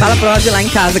crazy. Fala pro Ozzy lá em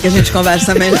casa que a gente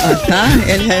conversa melhor, tá?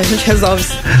 A gente resolve.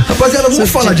 Rapaziada, vamos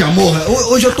falar de amor.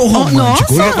 Hoje eu tô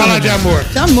romântico. Vamos falar de amor.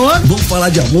 De amor. Vamos falar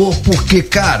de amor porque,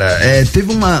 cara,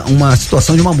 teve uma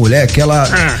situação de uma mulher que ela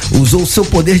usou o seu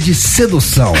poder de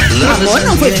sedução. Amor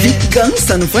não foi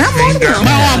vingança, não foi amor, não.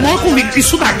 Não, amor com vingança.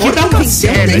 Isso daqui dá uma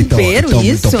série.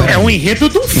 Isso. É um enredo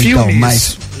de um filme.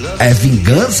 Mas é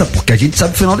vingança porque a gente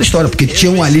sabe o final da história. Porque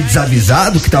tinha um ali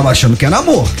desavisado que tava achando que era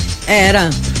amor. Era.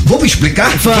 Vamos explicar?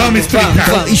 Vamos explicar.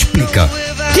 Então, explica. O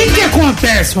que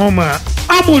acontece, Romã?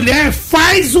 A mulher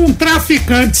faz um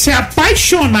traficante se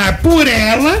apaixonar por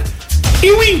ela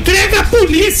e o entrega à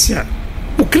polícia.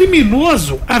 O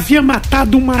criminoso havia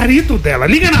matado o marido dela.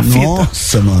 Liga na fita.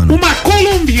 Nossa, mano. Uma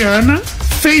colombiana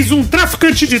fez um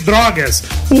traficante de drogas,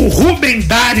 o Rubem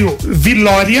Dário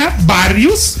Vilória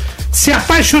Barrios, se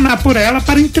apaixonar por ela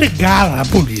para entregá-lo à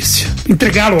polícia.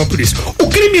 O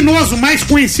criminoso mais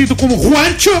conhecido como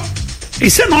Juancho,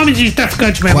 esse é nome de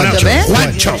traficante mesmo, né?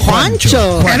 Juancho.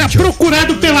 Era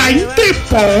procurado pela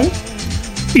Interpol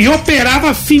e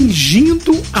operava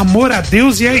fingindo amor a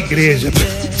Deus e à igreja.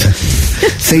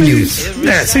 Sem news.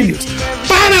 Sem news.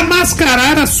 Para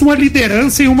mascarar a sua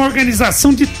liderança em uma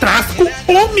organização de tráfico,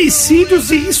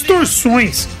 homicídios e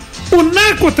extorsões. O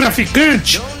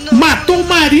narcotraficante matou o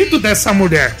marido dessa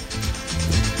mulher,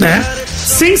 né?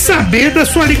 Sem saber da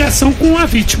sua ligação com a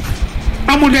vítima.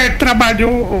 A mulher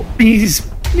trabalhou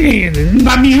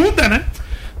na miúda, né?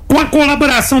 Com a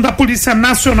colaboração da Polícia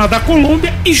Nacional da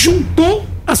Colômbia e juntou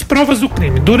as provas do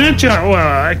crime. Durante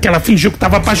que ela fingiu que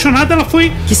estava apaixonada, ela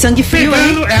foi que sangue frio,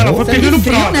 pegando, ela foi pegando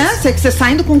provas. Né? Você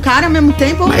saindo com o cara ao mesmo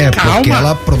tempo. Calma. Porque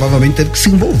ela provavelmente teve que se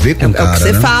envolver com o cara.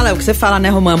 É o que você fala, né,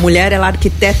 Romã? A mulher, ela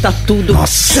arquiteta tudo.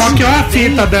 Nossa. Só que ó a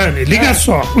fita, Dani, liga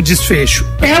só o desfecho.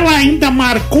 Ela ainda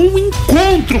marcou um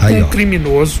encontro com o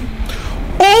criminoso,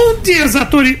 onde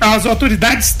as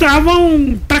autoridades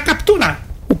estavam para capturar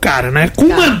o cara, né? Com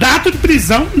mandato de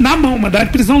prisão na mão, mandato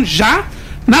de prisão já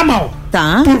na mão.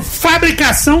 Tá. Por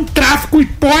fabricação, tráfico e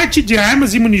porte de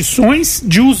armas e munições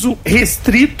de uso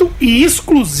restrito e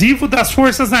exclusivo das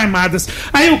Forças Armadas.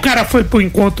 Aí o cara foi pro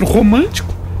encontro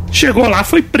romântico, chegou lá,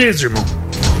 foi preso, irmão.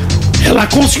 Ela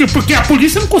conseguiu, porque a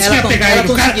polícia não conseguia pegar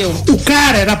ele. O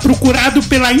cara era procurado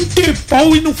pela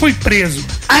Interpol e não foi preso.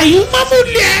 Aí uma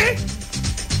mulher...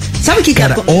 Sabe o que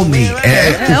cara, homem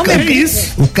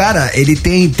isso. O cara, ele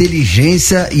tem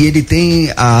inteligência e ele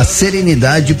tem a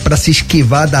serenidade pra se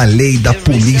esquivar da lei, da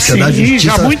polícia, da justiça.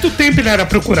 Já há muito tempo ele era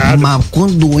procurado. Mas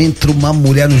quando entra uma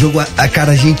mulher no jogo,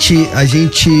 cara, a gente,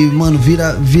 mano,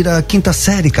 vira quinta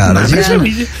série, cara.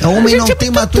 O homem não tem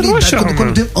maturidade.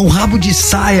 Quando tem um rabo de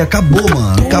saia, acabou,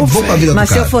 mano. Acabou com a vida do cara. Mas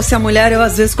se eu fosse a mulher, eu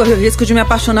às vezes corri o risco de me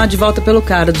apaixonar de volta pelo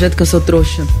cara, do jeito que eu sou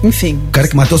trouxa. Enfim. O cara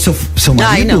que matou seu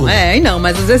marido? Não,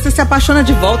 mas às vezes você se apaixona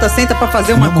de volta, senta pra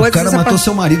fazer uma coisa. O cara matou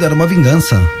seu marido, era uma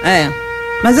vingança.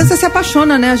 Mas às vezes você se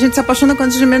apaixona, né? A gente se apaixona quando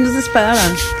a gente menos espera.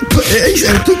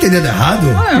 Eu tô entendendo errado?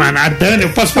 Mano, a Dani, eu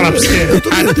posso falar pra você?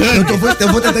 Eu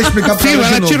vou tentar explicar pra ela.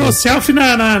 Ela tirou selfie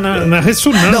na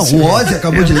ressonância. Não, o Ozzy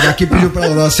acabou de ligar aqui e pediu pra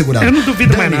ela dar uma segurada. Eu não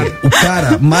duvido mais nada. O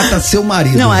cara mata seu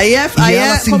marido. Não, aí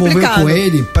ela se envolveu com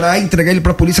ele pra entregar ele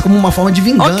pra polícia como uma forma de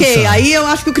vingança. Ok, aí eu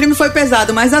acho que o crime foi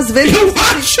pesado, mas às vezes. Eu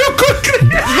acho que o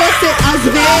crime.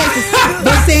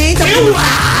 Você entra. Eu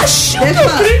acho.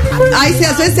 Aí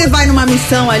às vezes você vai numa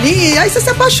missão ali e aí você se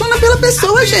apaixona pela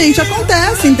pessoa, gente.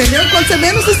 Acontece, entendeu? Quando você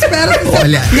menos espera.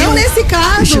 Olha, não nesse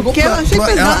caso, porque eu achei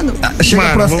pesado.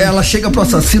 Ela chega pro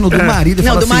assassino do marido e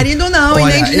fala assim. Não, do marido não,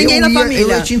 e nem de ninguém da família. Eu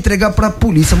ia te entregar pra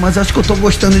polícia, mas acho que eu tô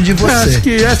gostando de você. Acho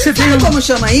que você tem... Sabe como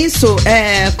chama isso?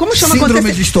 Como chama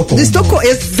Síndrome de Estocolmo.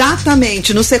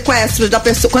 Exatamente, no sequestro da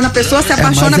pessoa, quando a pessoa se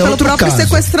apaixona pelo próprio caso.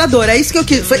 Sequestrador. É isso que eu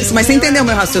quis. Mas você entendeu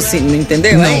meu raciocínio,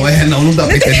 entendeu? Não dá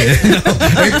pra entender.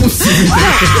 É impossível.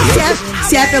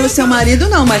 Se é pelo seu marido,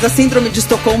 não, mas a síndrome de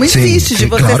Estocolmo existe, de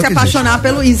você se apaixonar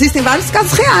pelo. Existem vários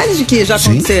casos reais de que já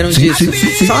aconteceram disso.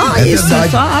 Só isso,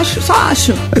 só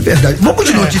acho. É verdade. Vamos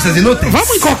de notícias inúteis?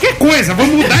 Vamos em qualquer coisa,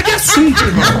 vamos mudar de assunto,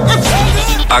 irmão.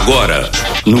 Agora,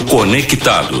 no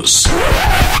Conectados.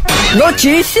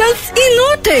 Notícias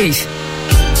inúteis.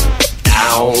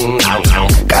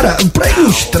 Cara, pra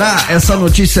ilustrar essa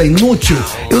notícia inútil,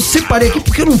 eu separei aqui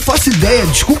porque eu não faço ideia,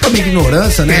 desculpa a minha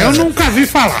ignorância, né? Eu nunca vi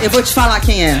falar. Eu vou te falar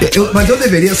quem é. Mas eu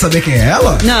deveria saber quem é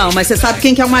ela? Não, mas você sabe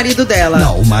quem que é o marido dela.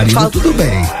 Não, o marido tudo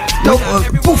bem. Então,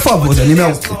 por favor,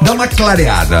 Daniel, dá uma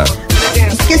clareada.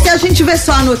 Porque se a gente ver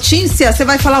só a notícia, você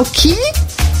vai falar o quê?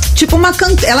 Tipo,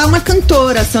 ela é uma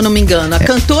cantora, se eu não me engano. A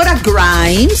cantora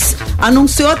Grimes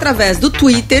anunciou através do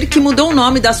Twitter que mudou o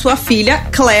nome da sua filha,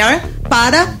 Claire,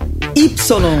 para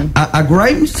Y. A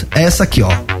Grimes é essa aqui,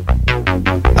 ó.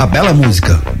 A bela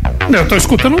música. Eu tô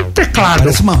escutando um teclado.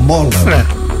 Parece uma mola.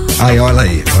 Aí, olha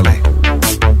aí.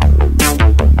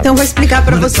 Então vou explicar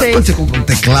pra vocês. Quando você compra um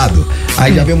teclado,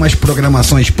 aí já vem umas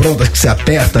programações prontas que você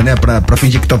aperta, né? Pra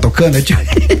fingir que tá tocando.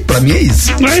 Pra mim é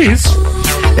isso. Não é isso.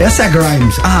 Essa é a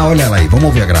Grimes. Olha ela aí. Vamos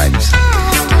ouvir a Grimes.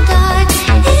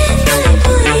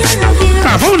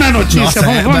 Tá, vamos na notícia. Nossa,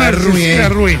 vamos na ruim, é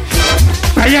ruim.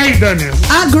 Aí, Daniel.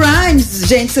 A Grimes,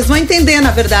 gente, vocês vão entender, na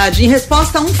verdade. Em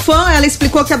resposta a um fã, ela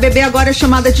explicou que a bebê agora é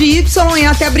chamada de Y e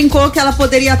até brincou que ela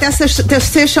poderia até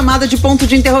ser chamada de ponto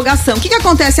de interrogação. O que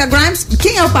acontece? A Grimes,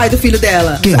 quem é o pai do filho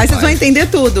dela? Aí vocês vão entender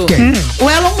tudo. Quem? O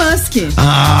Elon Musk.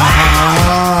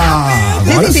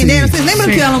 Vocês entenderam? Vocês lembram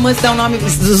que o Elon Musk dá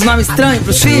os nomes estranhos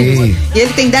pros filhos? E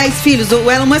ele tem 10 filhos. O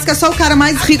Elon Musk é só o cara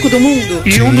mais rico do mundo.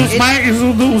 E um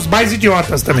dos mais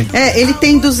idiotas também. Ele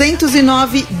tem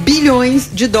 209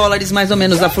 bilhões de dólares, mais ou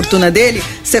menos, a fortuna dele.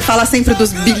 Você fala sempre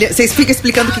dos bilhões. Você fica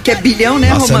explicando o que é bilhão, né,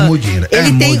 Nossa, Romã?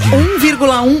 Ele tem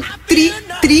 1,1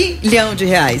 trilhão de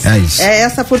reais. É isso. É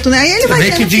essa fortuna. Aí ele Você vai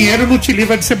vê que dinheiro não te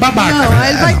livra de ser babaca. Não,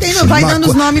 aí ele vai dando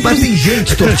os nomes. Mas tem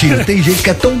gente, Tortinho, tem gente que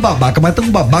é tão babaca, mas tão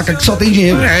babaca que só tem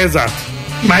dinheiro. Exato.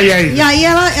 Mas e aí? E aí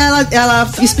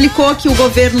ela explicou que o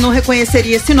governo não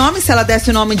reconheceria esse nome se ela desse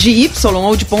o nome de Y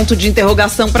ou de ponto de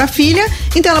interrogação pra filha.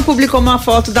 Então ela publicou uma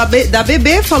foto da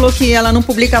bebê, falou que ela não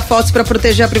publica fotos pra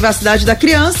proteger a privacidade da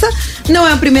criança. Não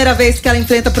é a primeira vez que ela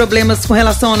enfrenta problemas com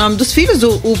relação ao nome dos filhos.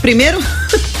 O primeiro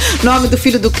nome do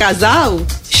filho do casal,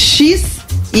 X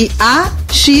e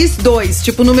AX2,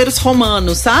 tipo números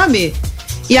romanos, sabe?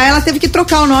 E aí ela teve que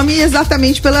trocar o nome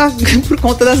exatamente por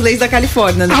conta das leis da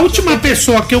Califórnia, né? A última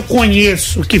pessoa que eu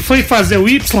conheço que foi fazer o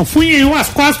Y fui eu às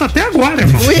costas até agora,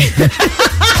 irmão.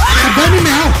 Tá dando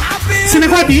não. Esse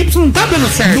negócio de Y não tá dando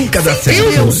certo. Nunca dá certo.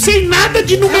 Eu não sei nada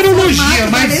de numerologia,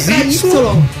 mas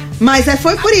Y... Mas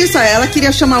foi por isso, ela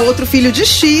queria chamar outro filho de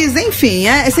X, enfim,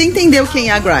 você entendeu quem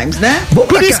é a Grimes, né?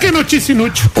 Por isso que é notícia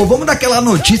inútil. Ou vamos daquela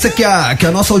notícia que a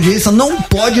nossa audiência não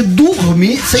pode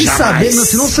dormir sem saber,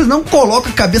 senão vocês não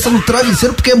colocam a cabeça no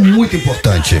travesseiro, porque é muito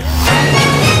importante.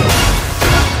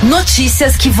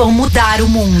 Notícias que vão mudar o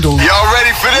mundo. Y'all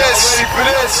ready for this?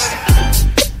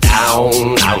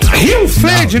 Rio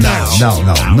Ferdinand.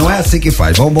 Não é assim que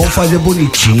faz. Vamos fazer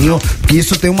bonitinho, porque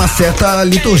isso tem uma certa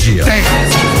liturgia.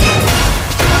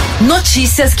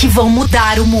 Notícias que vão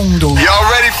mudar o mundo. Y'all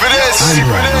ready for this?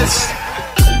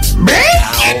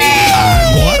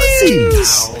 Agora sim.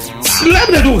 Se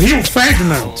lembra do Rio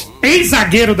Ferdinand?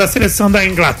 Ex-zagueiro da seleção da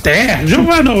Inglaterra,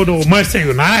 jogando no Manchester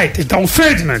United, então o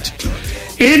Ferdinand.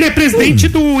 Ele é presidente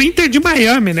do Inter de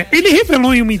Miami, né? Ele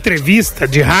revelou em uma entrevista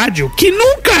de rádio que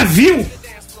nunca viu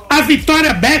a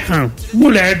Victoria Beckham,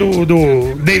 mulher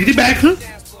do David Beckham,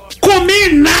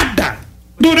 comer nada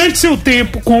durante seu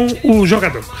tempo com o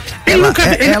jogador. Ela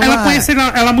conhece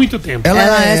ela há muito tempo. Ela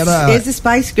era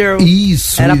ex-Spice Girl.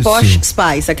 Isso. Era Posh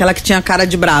Spice, aquela que tinha cara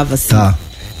de brava, assim. Tá.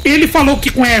 Ele falou que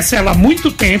conhece ela há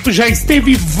muito tempo, já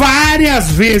esteve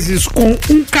várias vezes com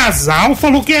um casal,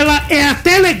 falou que ela é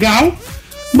até legal,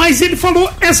 mas ele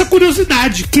falou essa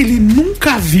curiosidade, que ele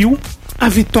nunca viu a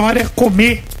Vitória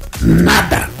comer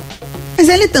nada. Mas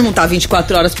ele não tá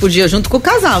 24 horas por dia junto com o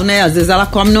casal, né? Às vezes ela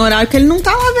come no horário que ele não tá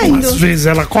lá vendo. Às vezes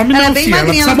ela come, ela não, é bem filha,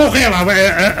 magrinha, ela precisa morrer,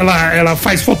 ela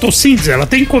faz fotossíntese, ela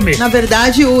tem que comer. Na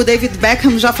verdade, o David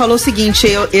Beckham já falou o seguinte,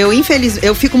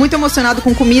 eu fico muito emocionado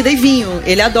com comida e vinho.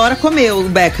 Ele adora comer, o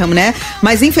Beckham, né?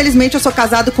 Mas infelizmente eu sou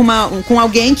casado com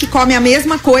alguém que come a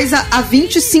mesma coisa há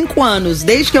 25 anos,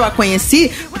 desde que eu a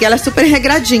conheci, porque ela é super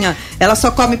regradinha. Ela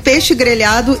só come peixe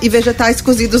grelhado e vegetais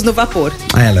cozidos no vapor.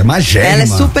 Ela é magérrima. Ela é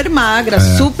super magra,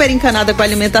 super encanada com a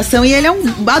alimentação, e ele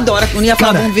adora, não ia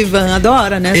falar um vivan,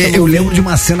 adora, né? Eu lembro de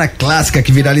uma cena clássica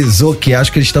que viralizou, que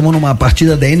acho que eles estavam numa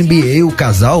partida da NBA, o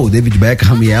casal, o David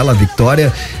Beckham e ela, a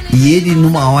Victoria, e ele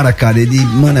numa hora, cara, ele,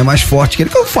 mano, é mais forte que ele,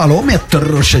 que eu falo, homem é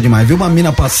trouxa demais, viu uma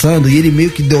mina passando e ele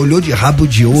meio que olhou de rabo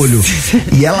de olho,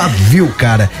 e ela viu,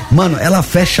 cara, mano, ela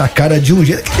fecha a cara de um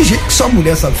jeito, aquele jeito que só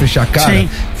mulher sabe fechar a cara. Sim.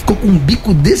 Ficou com um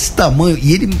bico desse tamanho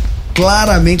e ele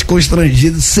claramente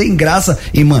constrangido, sem graça.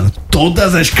 E, mano,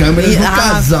 todas as câmeras do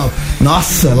casal.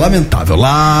 Nossa, lamentável.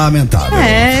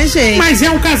 É, gente. Mas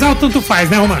é um casal tanto faz,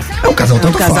 né, Romano? É um casal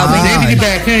tanto faz. David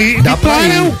Beckham e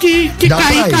Vitória é o que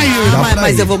caiu.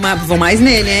 Mas eu vou mais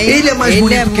nele, hein? Ele é mais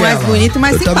bonito que ela. Ele é mais bonito e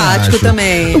mais simpático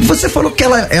também. Você falou que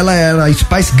ela era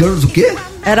Spice Girls o quê?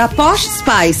 Era Posh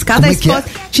Spice. Cada Spice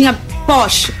tinha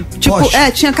Posh. Tipo, Posh.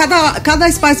 Tinha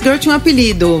cada Spice Girl tinha um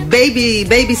apelido.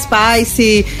 Baby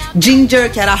Spice, Ginger,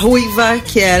 que era ruiva,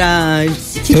 que era...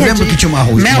 Eu lembro que tinha uma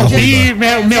ruiva.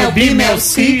 Mel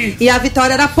C. E a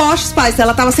Vitória era Posh Spice.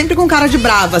 Ela tava sempre com cara de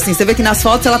brava, assim. Você vê que nas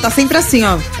fotos ela tá sempre assim,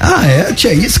 ó. Ah, é?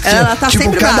 Tinha isso? Que ela tá tipo,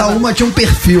 sempre cada brava. uma tinha um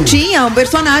perfil. Tinha um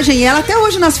personagem. E ela até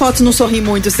hoje nas fotos não sorri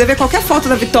muito. Você vê qualquer foto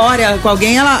da Vitória com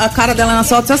alguém, a cara dela nas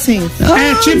fotos é assim. É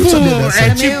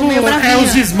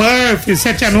os Smurfs,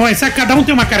 7 anões, sabe? Cada um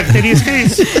tem uma característica, é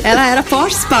isso. Ela era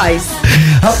Posh Spice.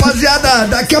 Rapaziada,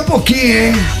 daqui a pouquinho,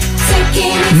 hein?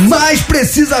 Mais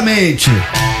precisamente,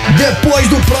 depois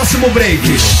do próximo break,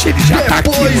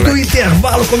 depois do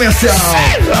intervalo comercial,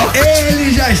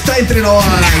 ele já está entre nós.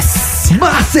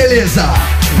 Marceleza,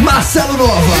 Marcelo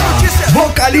Nova,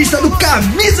 vocalista do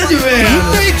Camisa de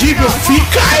Vênus. Imperdível,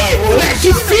 fica aí,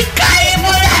 moleque,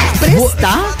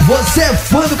 Prestar? Você é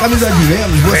fã do Camisa de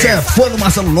Vênus? Você é fã do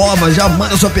Marcelo Nova? Já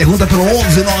manda sua pergunta pelo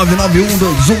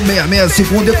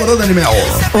 11991216651. Decorou, Daniel?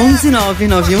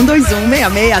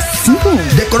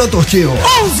 11991216651. Decorou, Tortinho?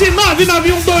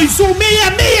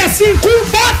 11991216651.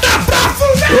 Bota pra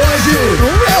fuder! Hoje eu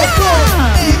tô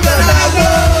enganado.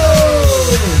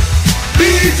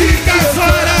 24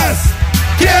 horas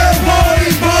que eu vou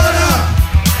embora.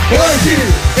 Hoje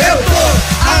eu tô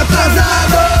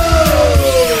atrasado.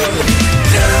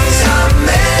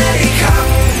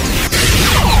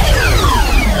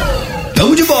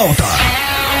 Tamo de volta.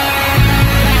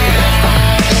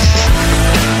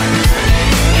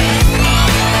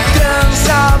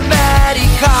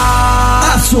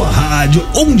 rádio,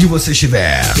 onde você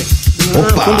estiver.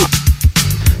 Opa!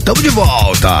 Tamo de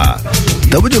volta.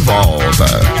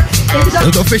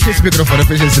 Eu fechei esse microfone.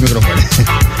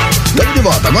 Tamo de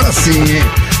volta, agora sim, hein?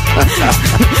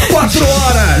 4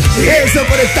 horas, esse é o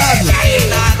Conectados,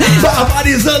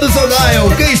 barbarizando o seu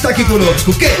dial. Quem está aqui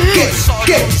conosco? Quem?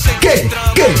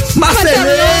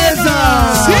 Marceleza!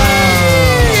 Sim!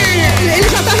 Ele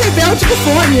já tá rebelde com o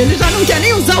fone, ele já não quer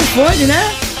nem usar o fone,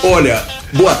 né? Olha,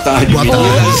 boa tarde,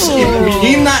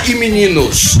 menina e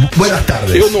meninos. Boa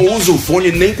tarde. Eu não uso o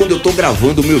fone nem quando eu tô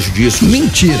gravando meus discos.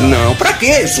 Mentira. Não, pra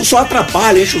quê? Isso só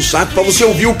atrapalha, enche o saco. Pra você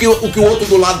ouvir o que o outro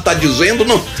do lado tá dizendo,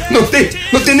 não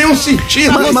tem nenhum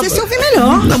sentido. Mas você se ouvir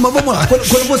melhor. Não, mas vamos lá.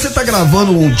 Quando você tá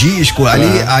gravando um disco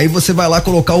ali, aí você vai lá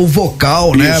colocar o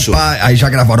vocal, né? Isso. Aí já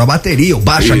gravaram a bateria, o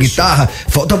baixo, a Isso. guitarra,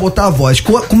 falta botar a voz.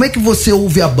 Como é que você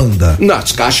ouve a banda?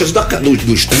 Nas caixas do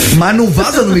estúdio. Mas não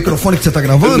vaza no microfone que você tá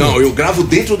gravando? Não, eu gravo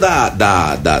dentro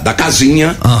da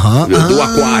casinha do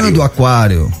aquário. Do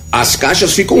aquário. As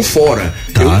caixas ficam fora.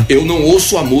 Tá. Eu não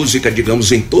ouço a música,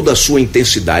 digamos, em toda a sua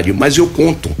intensidade, mas eu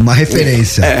conto. Uma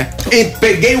referência.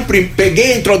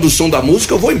 Peguei a introdução da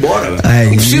música, eu vou embora.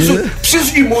 Aí. Não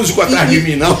preciso de músico atrás de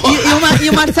mim, não. E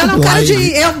o Marcelo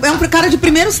é um cara de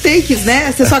primeiros takes,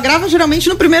 né? Você só grava geralmente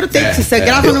no primeiro take. Você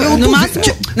grava no máximo,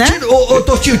 né? Ô,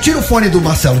 Tortinho, tira o fone do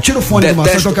Marcelo. Tira o fone do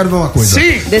Marcelo que eu quero ver uma coisa.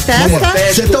 Sim. Detesta?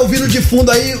 Você tá ouvindo de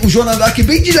fundo aí o Jonadá aqui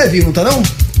bem de levinho, não tá não?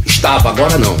 Estava,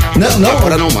 agora não. Não?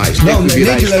 Agora não mais. Não, Tem que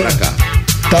virar nem de isso pra cá.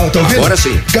 Tá ouvindo? Agora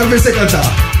sim. Quero ver você cantar.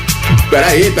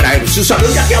 Peraí, preciso saber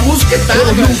onde é que a música tá.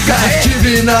 Eu nunca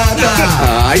tive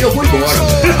nada. Aí eu vou embora.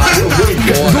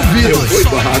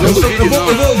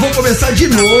 Eu vou começar de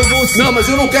novo. Não, mas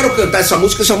eu não quero cantar essa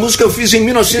música. Essa música eu fiz em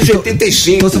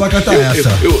 1985. Então você vai cantar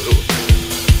essa.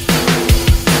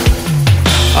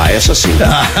 Essa sim.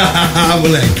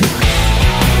 Moleque.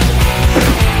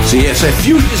 Sim, essa é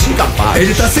Fios Desencapados.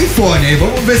 Ele tá sem fone, hein?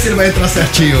 Vamos ver se ele vai entrar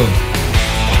certinho.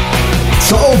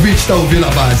 Só o ouvinte tá ouvindo a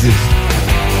base.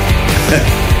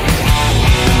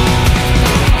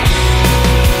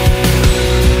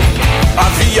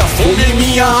 Havia fome em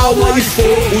minha alma e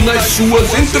fogo nas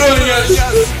suas entranhas.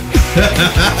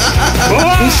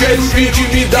 Um cheiro de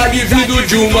intimidade vindo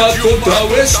de uma total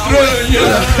estranha.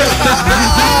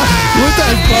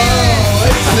 Muitas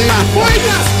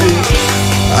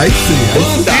Aí sim.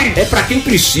 Banda é pra quem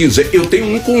precisa. Eu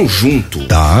tenho um conjunto.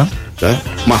 Tá.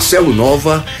 Marcelo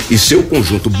Nova e seu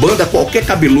conjunto. Banda, qualquer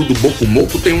cabeludo boco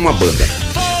moco tem uma banda.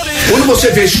 Quando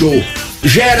você vê show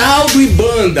Geraldo e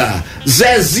banda,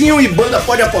 Zezinho e banda,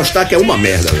 pode apostar que é uma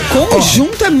merda.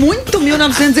 Conjunto é muito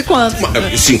 1900 e quanto?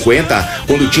 50,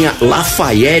 quando tinha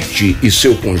Lafayette e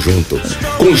seu conjunto.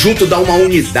 Conjunto dá uma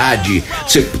unidade.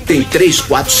 Você tem 3,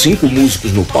 4, 5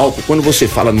 músicos no palco. Quando você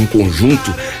fala num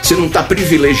conjunto, você não tá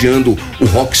privilegiando o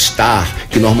rockstar,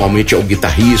 que normalmente é o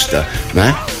guitarrista,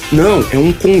 né? Não, é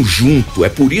um conjunto. É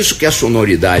por isso que a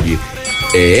sonoridade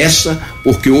é essa,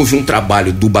 porque houve um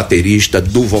trabalho do baterista,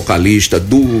 do vocalista,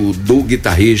 do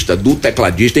guitarrista, do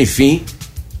tecladista, enfim,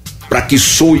 para que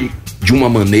soe de uma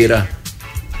maneira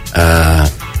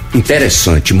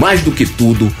interessante, mais do que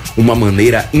tudo, uma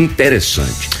maneira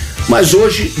interessante. Mas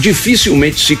hoje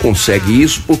dificilmente se consegue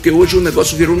isso, porque hoje o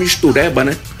negócio virou mistureba,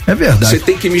 né? É verdade. Você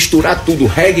tem que misturar tudo,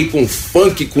 reggae com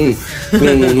funk, com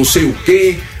não sei o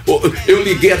quê. Eu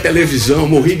liguei a televisão,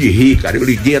 morri de rir, cara. Eu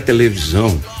liguei a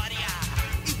televisão.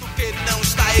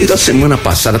 E da semana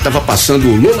passada tava passando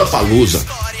o Lollapalooza.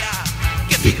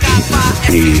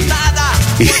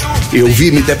 E eu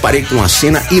me deparei com uma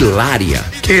cena hilária.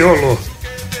 Que rolou?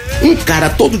 Um cara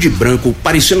todo de branco,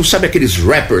 parecendo, sabe aqueles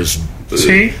rappers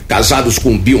casados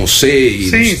com Beyoncé?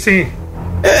 Sim.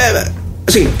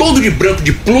 Assim, todo de branco,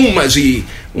 de plumas e,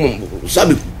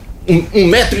 sabe,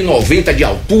 1,90 m de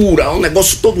altura, um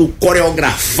negócio todo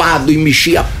coreografado, e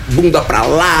mexia a bunda pra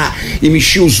lá, e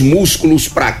mexia os músculos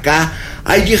pra cá.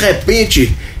 Aí de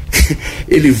repente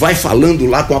ele vai falando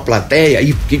lá com a plateia,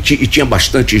 e tinha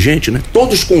bastante gente, né?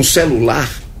 Todos com o celular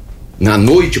na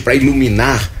noite pra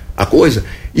iluminar a coisa.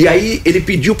 E aí ele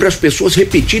pediu para as pessoas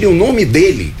repetirem o nome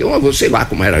dele. Eu sei lá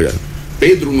como era,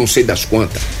 Pedro não sei das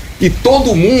quantas. E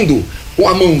todo mundo com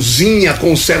a mãozinha,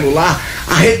 com o celular,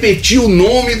 a repetir o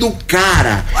nome do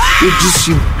cara. Eu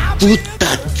disse,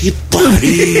 puta que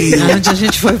pariu. Onde a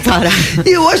gente foi parar? E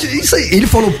eu acho, isso aí, ele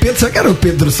falou Pedro, será que era o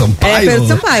Pedro Sampaio? É, Pedro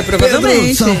Sampaio,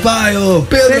 provavelmente. Pedro Sampaio,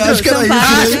 Pedro acho que era Sampaio.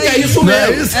 isso. Acho que é isso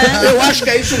mesmo. Eu acho que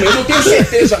é isso mesmo, não tenho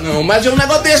certeza não, mas é um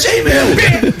negócio desse aí mesmo.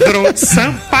 Pedro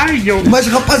Sampaio. Mas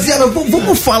rapaziada,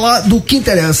 vamos falar do que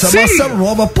interessa. Sim. Marcelo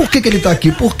Nova, por que ele tá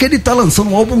aqui? Porque ele tá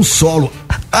lançando um álbum solo.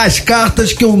 As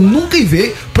cartas que eu nunca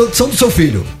enviei, produção do seu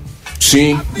filho.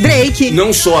 Sim. Drake.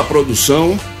 Não só a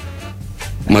produção,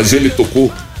 mas ele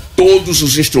tocou todos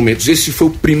os instrumentos. Esse foi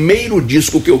o primeiro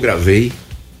disco que eu gravei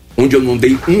onde eu não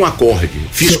dei um acorde.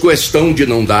 Fiz questão de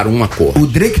não dar um acorde. O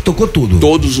Drake tocou tudo?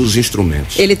 Todos os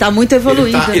instrumentos. Ele tá muito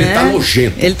evoluído, né? Ele tá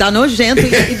nojento. Ele tá nojento.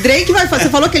 E Drake vai fazer, você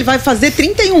falou que ele vai fazer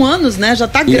 31 anos, né? Já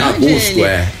tá grande. Em agosto,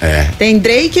 ele. Tem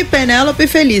Drake, Penélope e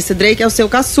Felícia. Drake é o seu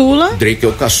caçula. Drake é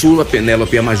o caçula,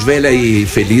 Penélope é a mais velha e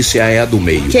Felícia é a do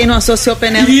meio. Quem não associou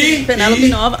Penélope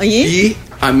nova. E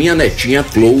a minha netinha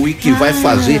Chloe, que vai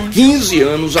fazer 15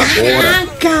 anos agora.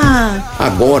 Caraca!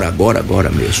 Agora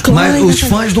mesmo. Mas os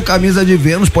fãs do Camisa de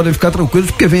Vênus podem ficar tranquilos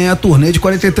porque vem a turnê de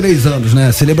 43 anos,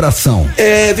 né? Celebração.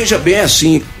 Veja bem,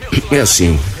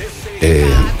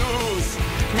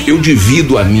 eu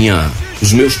divido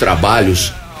os meus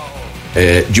trabalhos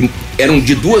eram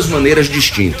de duas maneiras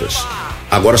distintas.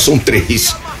 Agora são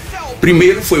três.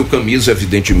 Primeiro foi o Camisa,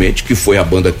 evidentemente, que foi a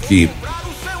banda que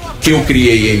eu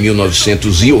criei em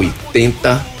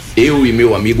 1980, eu e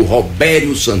meu amigo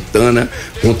Robério Santana,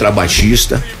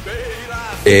 contrabaixista,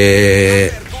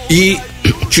 e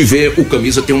o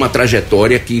Camisa tem uma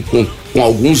trajetória que com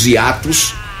alguns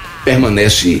hiatos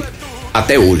permanece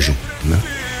até hoje, né?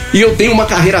 E eu tenho uma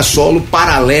carreira solo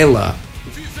paralela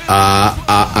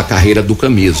à carreira do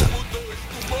Camisa.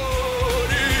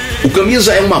 O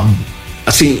Camisa é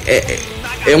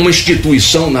uma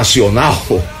instituição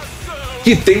nacional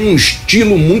que tem um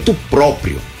estilo muito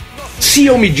próprio. Se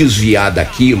eu me desviar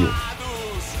daquilo,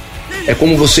 é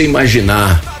como você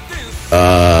imaginar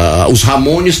os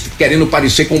Ramones querendo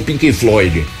parecer com o Pink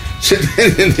Floyd. Você tá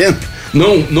entendendo?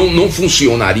 Não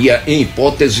funcionaria em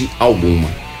hipótese alguma.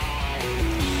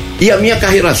 E a minha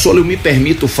carreira solo, eu me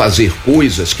permito fazer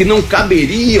coisas que não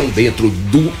caberiam dentro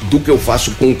do que eu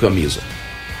faço com o Camisa.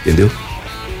 Entendeu?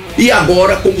 E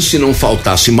agora, como se não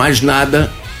faltasse mais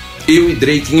nada, eu e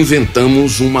Drake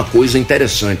inventamos uma coisa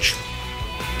interessante.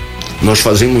 Nós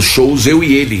fazemos shows, eu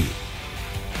e ele.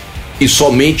 E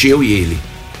somente eu e ele.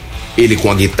 Ele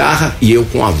com a guitarra e eu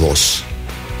com a voz.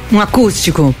 Um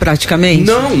acústico, praticamente?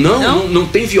 Não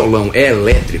tem violão, é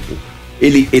elétrico.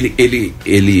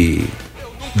 Ele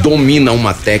domina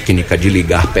uma técnica de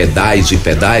ligar pedais,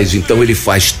 então ele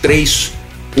faz 3,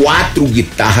 4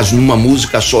 guitarras numa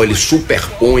música só, ele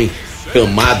superpõe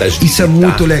camadas de Isso é guitarra.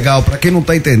 muito legal, pra quem não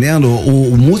tá entendendo,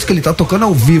 o músico ele tá tocando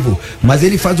ao vivo, mas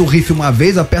ele faz o riff uma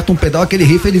vez, aperta um pedal, aquele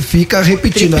riff ele fica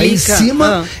repetindo, aí em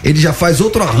cima ele já faz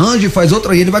outro arranjo, faz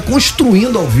outro, aí ele vai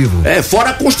construindo ao vivo. Fora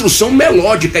a construção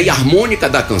melódica e harmônica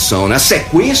da canção, né? A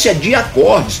sequência de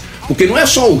acordes, porque não é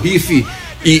só o riff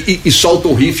e solta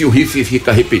o riff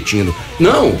fica repetindo.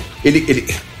 Não, ele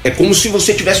é como se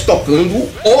você estivesse tocando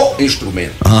o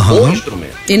instrumento. O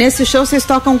instrumento. E nesse show vocês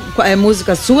tocam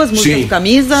músicas suas, músicas do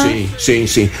Camisa?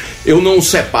 Sim. Eu não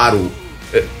separo.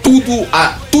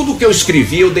 Tudo que eu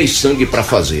escrevi eu dei sangue pra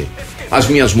fazer. As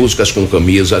minhas músicas com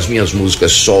Camisa, as minhas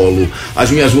músicas solo,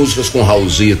 as minhas músicas com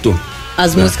Raulzito.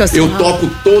 As músicas eu toco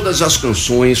todas as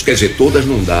canções, quer dizer, todas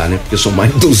não dá, né? Porque são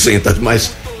mais de 200,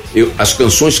 mas as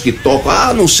canções que toco,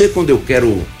 a não ser quando eu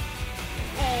quero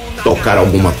tocar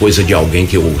alguma coisa de alguém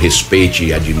que eu respeite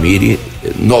e admire,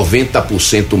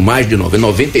 90%, mais de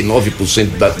 99%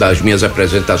 das minhas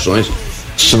apresentações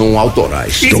são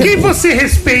autorais. E quem você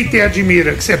respeita e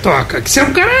admira que você toca? Que você é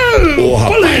um cara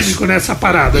polêmico nessa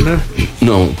parada, né?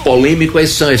 Não, polêmico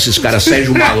são esses caras,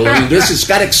 Sérgio Malandro, esses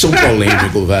caras que são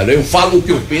polêmicos, velho. Eu falo o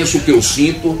que eu penso, o que eu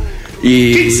sinto.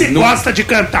 E quem que você gosta de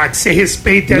cantar, que você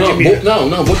respeita e admira?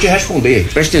 Vou te responder,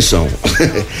 presta atenção.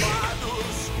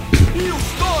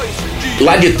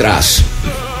 Lá de trás,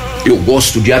 eu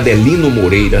gosto de Adelino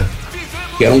Moreira,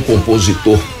 que era um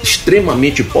compositor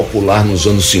extremamente popular nos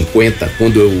anos 50,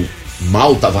 quando eu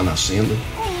mal estava nascendo.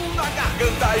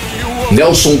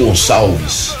 Nelson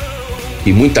Gonçalves,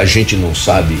 que muita gente não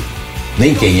sabe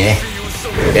nem quem é,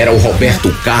 era o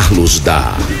Roberto Carlos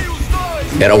da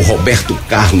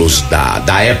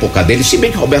época dele, se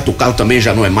bem que Roberto Carlos também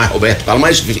já não é mais Roberto Carlos,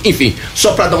 mas enfim,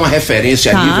 só para dar uma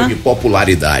referência a nível de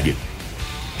popularidade.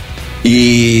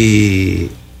 E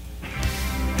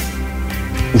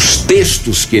os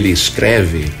textos que ele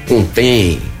escreve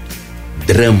contêm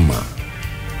drama,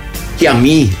 que a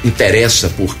mim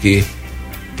interessa porque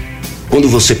quando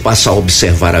você passa a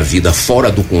observar a vida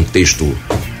fora do contexto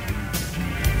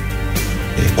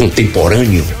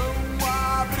contemporâneo,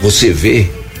 você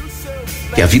vê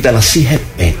que a vida ela se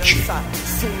repete.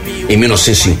 Em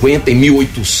 1950, em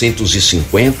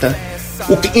 1850,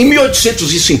 em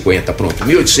 1850, pronto,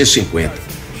 1850,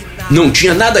 não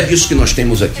tinha nada disso que nós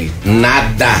temos aqui.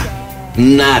 Nada.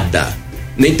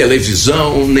 Nem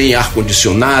televisão, nem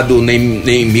ar-condicionado,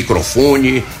 nem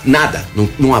microfone, nada.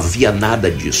 Não havia nada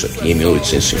disso aqui em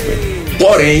 1850.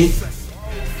 Porém,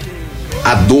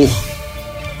 a dor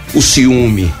o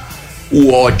ciúme,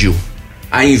 o ódio,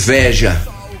 a inveja.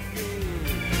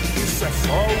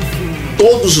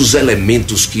 Todos os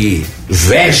elementos que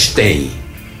vestem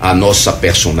a nossa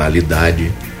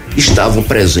personalidade estavam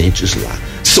presentes lá.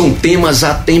 São temas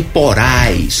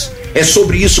atemporais. É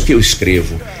sobre isso que eu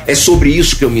escrevo. É sobre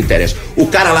isso que eu me interesso. O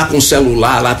cara lá com o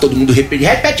celular, lá todo mundo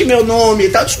repete meu nome e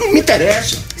tal. Isso não me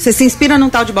interessa. Você se inspira num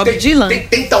tal de Bob Dylan?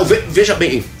 Tem talvez, veja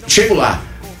bem, chego lá.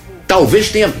 Talvez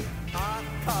tenha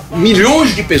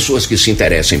milhões de pessoas que se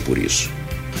interessem por isso.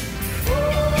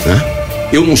 Né?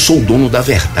 Eu não sou o dono da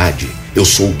verdade. Eu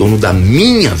sou o dono da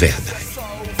minha verdade.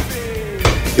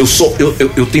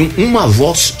 Eu tenho uma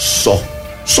voz só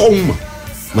uma,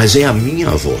 mas é a minha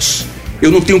voz.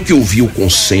 Eu não tenho que ouvir o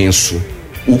consenso,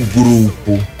 o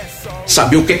grupo,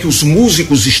 saber o que é que os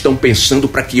músicos estão pensando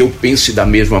para que eu pense da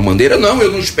mesma maneira. Não,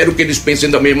 eu não espero que eles pensem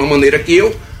da mesma maneira que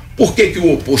eu. Por que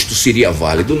o oposto seria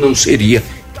válido? Não seria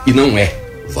e não é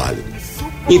válido.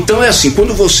 Então é assim,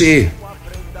 quando você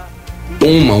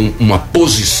toma uma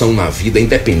posição na vida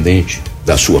independente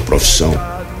da sua profissão,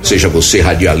 seja você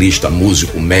radialista,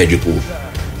 músico, médico,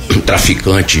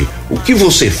 traficante, o que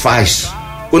você faz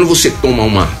quando você toma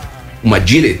uma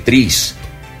diretriz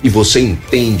e você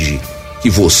entende que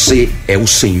você é o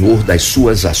senhor das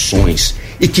suas ações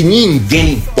e que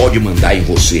ninguém pode mandar em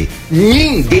você,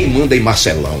 ninguém manda em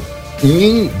Marcelão,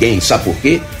 ninguém, sabe por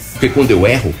quê? Porque quando eu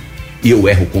erro, e eu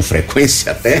erro com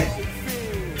frequência até,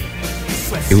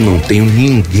 eu não tenho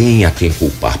ninguém a quem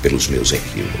culpar pelos meus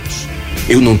equívocos.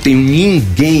 Eu não tenho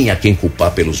ninguém a quem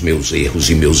culpar pelos meus erros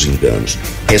e meus enganos.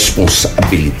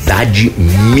 Responsabilidade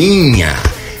minha.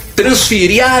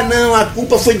 Transferir, não, a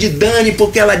culpa foi de Dani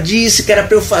porque ela disse que era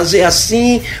pra eu fazer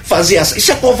assim.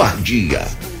 Isso é covardia.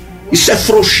 Isso é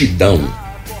frouxidão.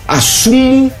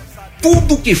 Assumo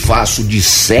tudo que faço de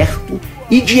certo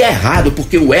e de errado,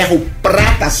 porque eu erro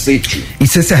pra cacete. E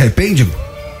você se arrepende?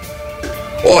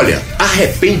 Olha,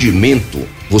 arrependimento,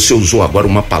 você usou agora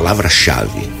uma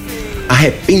palavra-chave.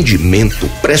 Arrependimento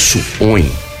pressupõe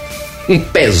um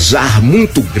pesar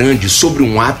muito grande sobre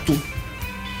um ato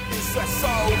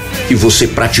que você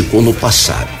praticou no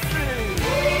passado.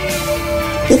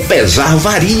 O pesar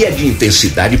varia de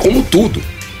intensidade, como tudo,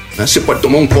 né? Você pode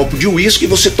tomar um copo de uísque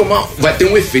e vai ter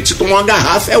um efeito. Se tomar uma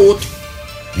garrafa é outro,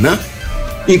 né?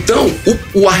 Então,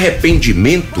 o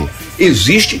arrependimento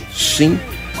existe sim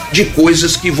de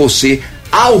coisas que você,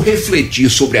 ao refletir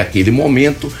sobre aquele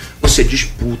momento, você diz,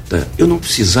 puta, eu não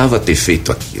precisava ter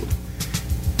feito aquilo.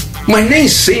 Mas nem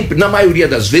sempre, na maioria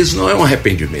das vezes, não é um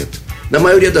arrependimento. Na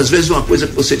maioria das vezes é uma coisa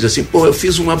que você diz assim, pô, eu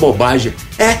fiz uma bobagem.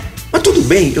 Mas tudo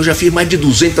bem, eu já fiz mais de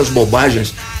 200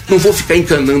 bobagens, não vou ficar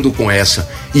encanando com essa.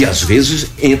 E às vezes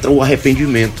entra o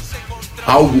arrependimento.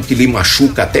 Algo que lhe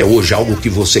machuca até hoje, algo que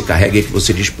você carrega e que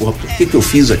você diz, porra, por que eu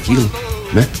fiz aquilo?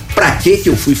 Né? Pra que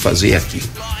eu fui fazer aquilo?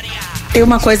 Tem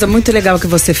uma coisa muito legal que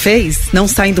você fez, não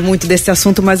saindo muito desse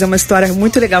assunto, mas é uma história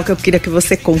muito legal que eu queria que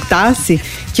você contasse,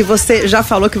 que você já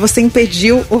falou que você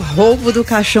impediu o roubo do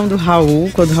caixão do Raul,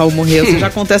 quando o Raul morreu. Você já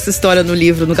contou essa história no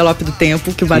livro No Galope do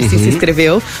Tempo, que o Marcinho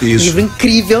escreveu. Isso. Um livro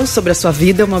incrível sobre a sua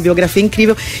vida, uma biografia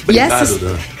incrível.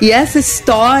 Obrigado, e essa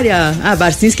história,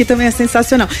 Barcinski também é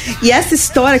sensacional. E essa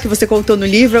história que você contou no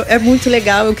livro é muito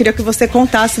legal. Eu queria que você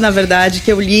contasse, na verdade,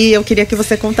 que eu li, eu queria que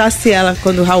você contasse ela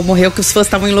quando o Raul morreu, que os fãs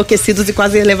estavam enlouquecidos e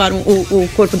quase levaram o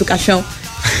corpo do caixão.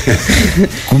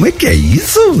 Como é que é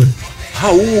isso?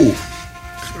 Raul,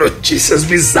 notícias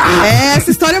bizarras.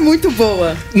 Essa história é muito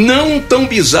boa. Não tão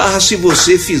bizarra se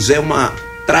você fizer uma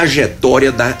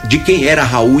trajetória de quem era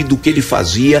Raul e do que ele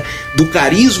fazia, do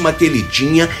carisma que ele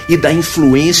tinha e da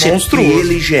influência que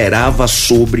ele gerava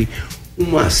sobre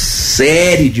uma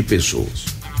série de pessoas.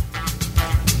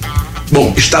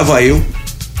 Bom, estava eu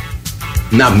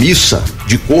na missa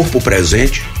de corpo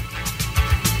presente.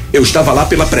 Eu estava lá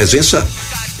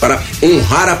para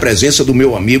honrar a presença do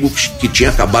meu amigo que tinha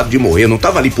acabado de morrer. Eu não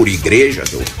estava ali por igreja,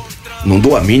 eu não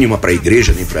dou a mínima para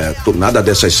igreja, nem para nada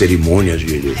dessas cerimônias.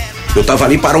 Eu estava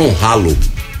ali para honrá-lo.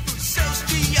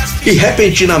 E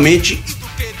repentinamente,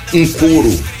 um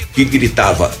coro que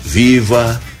gritava,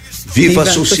 viva a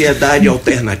sociedade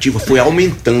alternativa, foi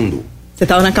aumentando. Você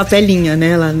estava na capelinha,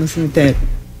 né, lá no cemitério.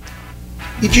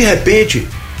 E de repente,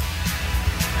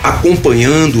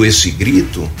 acompanhando esse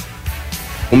grito,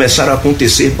 começaram a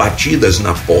acontecer batidas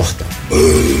na porta.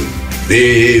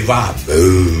 Viva,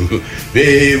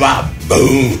 viva,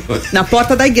 na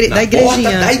porta da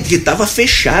igrejinha. Que estava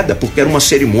fechada, porque era uma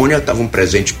cerimônia, estavam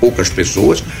presentes poucas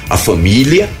pessoas, a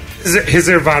família.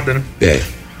 Reservada, né? É.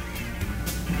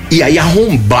 E aí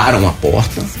arrombaram a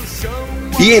porta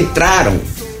e entraram,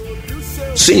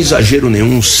 sem exagero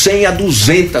nenhum, 100 a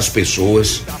 200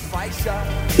 pessoas,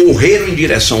 correram em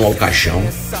direção ao caixão,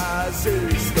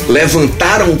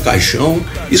 levantaram o caixão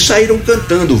e saíram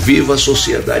cantando Viva a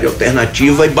Sociedade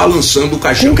Alternativa e balançando o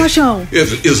caixão. Com o caixão.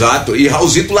 Exato. E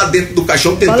Raulzito lá dentro do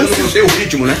caixão tentando não ser o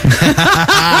ritmo, né?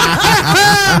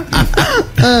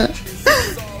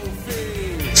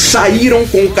 Saíram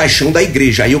com o caixão da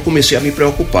igreja. Aí eu comecei a me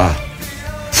preocupar.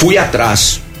 Fui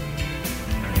atrás.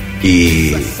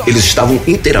 E eles estavam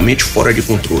inteiramente fora de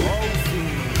controle.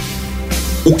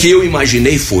 O que eu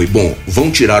imaginei foi, bom,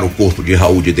 vão tirar o corpo de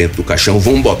Raul de dentro do caixão,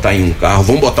 vão botar em um carro,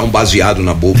 vão botar um baseado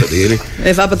na boca dele.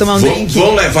 Levar pra tomar um drink.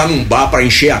 Vão levar num bar pra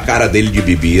encher a cara dele de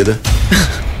bebida.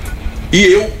 E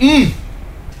eu,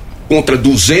 contra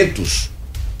 200,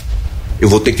 eu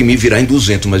vou ter que me virar em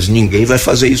 200, mas ninguém vai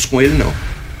fazer isso com ele, não.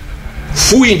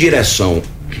 Fui em direção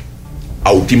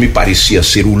ao que me parecia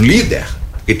ser o líder,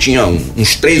 porque tinha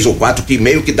uns 3 ou 4 que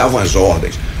meio que davam as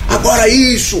ordens. Agora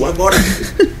isso, agora...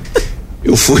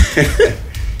 Eu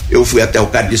fui até o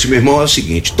cara e disse, meu irmão, é o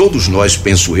seguinte, todos nós,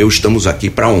 penso eu, estamos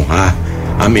aqui para honrar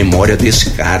a memória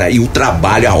desse cara e o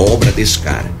trabalho, a obra desse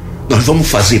cara. Nós vamos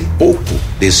fazer pouco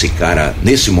desse cara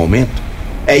nesse momento?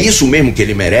 É isso mesmo que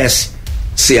ele merece?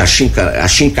 Ser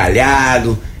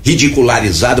achincalhado,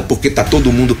 ridicularizado, porque tá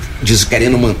todo mundo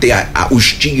querendo manter o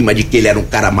estigma de que ele era um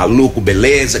cara maluco,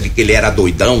 beleza, de que ele era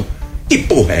doidão. Que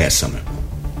porra é essa, meu irmão?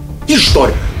 Que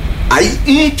história?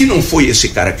 Aí que não foi esse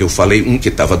cara que eu falei, que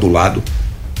estava do lado,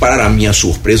 para a minha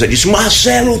surpresa, disse,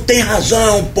 Marcelo tem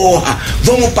razão, porra,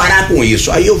 vamos parar com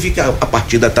isso. Aí eu vi que a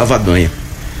partida estava ganha.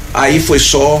 Aí foi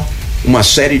só uma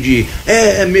série de,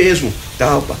 é mesmo,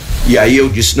 tal. E aí eu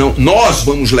disse, não, nós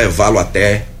vamos levá-lo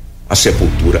até a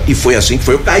sepultura. E foi assim que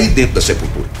foi, eu caí dentro da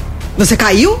sepultura. Você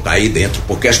caiu? Caí dentro,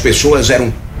 porque as pessoas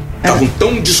estavam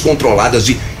tão descontroladas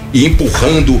e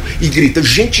empurrando e gritando,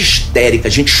 gente histérica,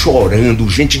 gente chorando,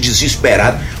 gente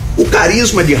desesperada. O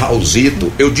carisma de Raulzito,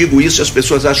 eu digo isso e as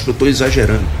pessoas acham que eu estou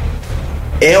exagerando.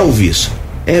 Elvis,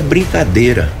 é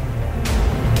brincadeira.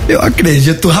 Eu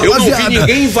acredito, rapaziada. Eu não vi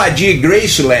ninguém invadir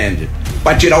Graceland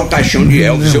para tirar o caixão de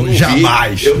Elvis. Eu não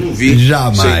jamais. Vi. Eu não vi.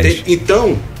 Jamais.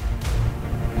 Então,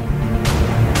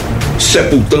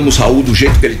 sepultamos Raul do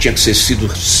jeito que ele tinha que ser sido,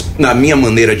 na minha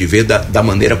maneira de ver, da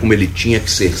maneira como ele tinha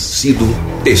que ter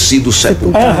sido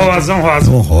sepultado. Honrosa.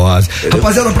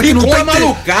 Rapaziada, pra quem não tá a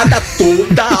malucada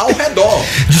toda ao redor.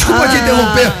 Desculpa te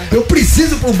interromper, eu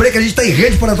preciso pro break, a gente tá em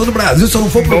rede para todo o Brasil, se eu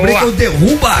não for pro break eu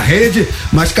derrubo a rede,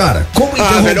 mas cara, como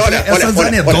interromper essas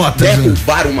anedotas?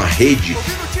 Derrubar uma rede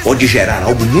pode gerar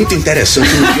algo muito interessante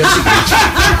no dia seguinte.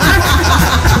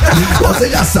 Você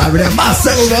já sabe, né?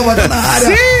 Marcelo Nova tá na área.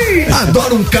 Sim.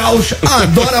 Adora um caos,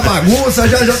 adora bagunça.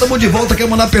 Já estamos de volta. Quer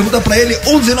mandar pergunta pra ele?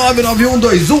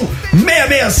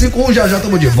 11991216651. Já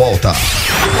estamos de volta.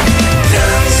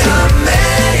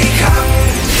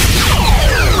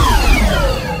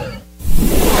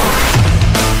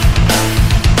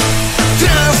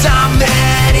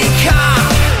 Transamérica,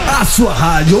 a sua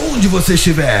rádio, onde você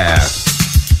estiver.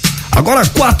 Agora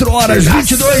 4 horas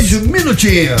 22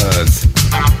 minutinhos.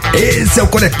 Esse é o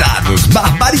Conectados,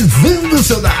 barbarizando o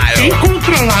seu dial.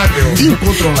 Incontrolável.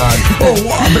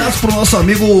 Um abraço pro nosso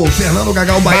amigo Fernando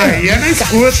Gagal Bahia. Bahia na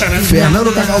escuta, né?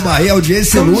 Fernando Gagal Bahia,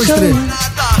 audiência ilustre.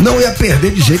 Não ia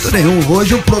perder de jeito nenhum.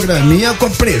 Hoje o programinha com a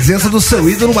presença do seu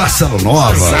ídolo Marcelo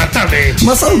Nova. Exatamente.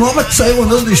 Marcelo Nova que saiu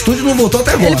andando do estúdio e não voltou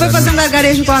até agora. Ele foi fazer um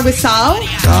gargarejo com água e sal,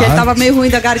 porque ele tava meio ruim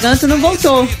da garganta e não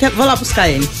voltou. Vou lá buscar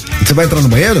ele. Você vai entrar no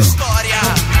banheiro?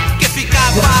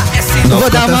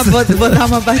 Vou dar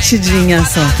uma batidinha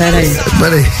só, peraí.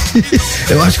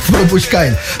 Eu acho que foram buscar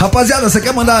ele. Rapaziada, você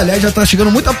quer mandar, aliás, já tá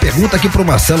chegando muita pergunta aqui pro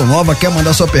Marcelo Nova, quer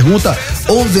mandar sua pergunta?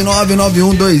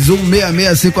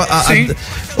 11991216651.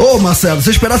 Ô Marcelo,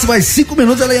 se esperasse mais 5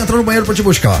 minutos, ela ia entrar no banheiro pra te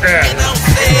buscar.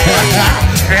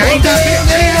 Ainda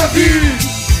bem,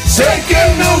 sei que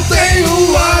eu não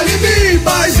tenho alibi,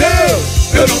 mas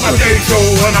eu não matei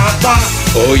Joanata.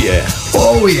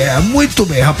 Oh yeah, muito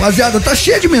bem, rapaziada, tá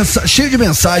cheio de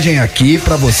mensagem aqui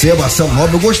pra você, Marcelo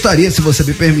Nova. Eu gostaria, se você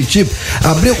me permitir,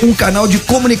 abrir um canal de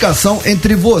comunicação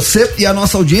entre você e a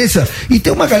nossa audiência. E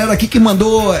tem uma galera aqui que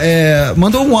mandou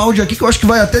um áudio aqui que eu acho que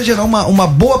vai até gerar uma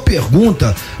boa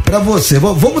pergunta pra você.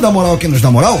 Vamos dar moral aqui, nos dá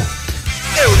moral?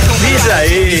 Diz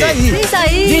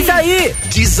aí.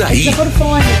 Precisa pôr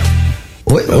fone.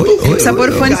 Oi. Precisa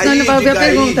pôr fone, senão ele vai ouvir a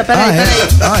pergunta. Peraí.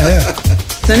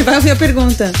 Senão ele vai ouvir a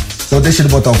pergunta. Então deixa ele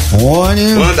botar o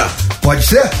fone. Manda. Pode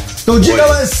ser? Então diga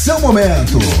lá, é seu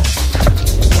momento.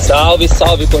 Salve,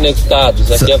 conectados.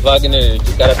 Aqui é Wagner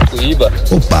de Carapicuíba.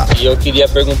 Opa. E eu queria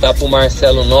perguntar pro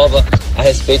Marcelo Nova a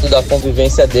respeito da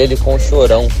convivência dele com o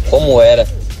Chorão. Como era?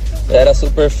 Eu era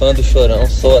super fã do Chorão,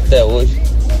 sou até hoje.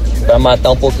 pra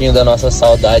matar um pouquinho da nossa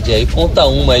saudade aí. Conta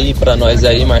uma aí pra nós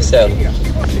aí, Marcelo.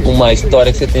 Uma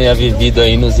história que você tenha vivido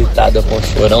aí inusitada com o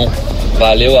Chorão.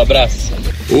 Valeu, abraço.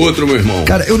 Outro, meu irmão.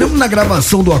 Cara, eu lembro na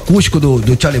gravação do acústico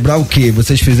do Charlie Brown que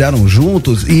vocês fizeram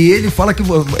juntos e ele fala que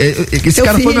esse Seu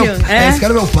cara filho, foi esse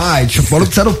cara é meu pai. Falou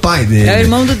que você era o pai dele. É o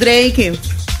irmão do Drake.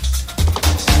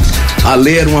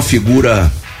 Ale era uma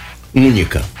figura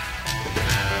única.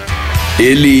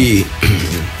 Ele...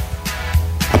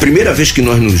 A primeira vez que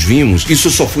nós nos vimos, isso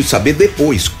eu só fui saber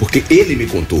depois, porque ele me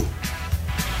contou.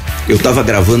 Eu tava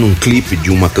gravando um clipe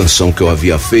de uma canção que eu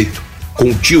havia feito com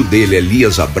o tio dele,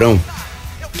 Elias Abrão,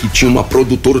 que tinha uma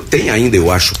produtora, tem ainda,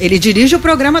 eu acho. Ele dirige o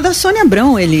programa da Sônia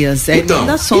Abrão, Elias. É irmão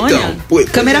da Sônia.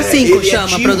 Câmera 5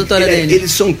 chama a produtora dele.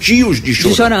 Eles são tios de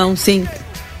Chorão. De Chorão, sim.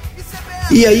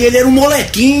 E aí ele era um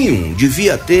molequinho,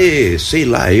 devia ter, sei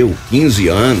lá, 15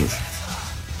 anos,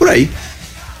 por aí.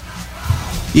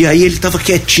 E aí ele tava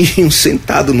quietinho,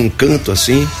 sentado num canto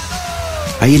assim.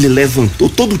 Aí ele levantou,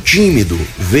 todo tímido,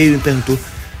 veio e perguntou: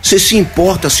 você se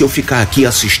importa se eu ficar aqui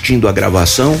assistindo a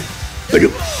gravação? Eu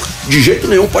digo: de jeito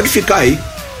nenhum, pode ficar aí.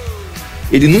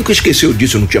 Ele nunca esqueceu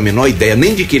disso, eu não tinha a menor ideia,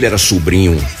 nem de que ele era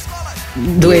sobrinho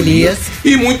do Elias.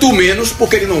 E muito menos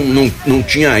porque ele não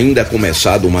tinha ainda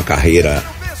começado uma carreira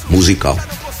musical.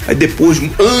 Aí depois,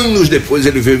 anos depois,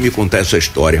 ele veio me contar essa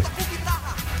história.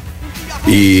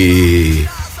 E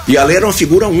Ale era uma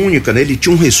figura única, né? Ele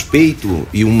tinha um respeito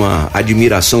e uma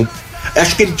admiração.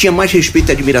 Acho que ele tinha mais respeito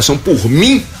e admiração por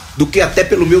mim do que até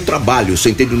pelo meu trabalho, você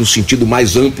entende, no sentido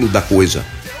mais amplo da coisa.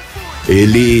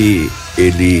 Ele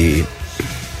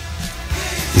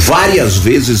várias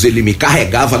vezes ele me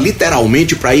carregava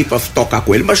literalmente pra ir pra tocar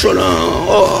com ele, mas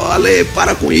Chorão, Ale,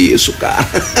 para com isso, cara.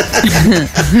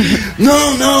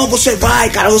 Não, você vai,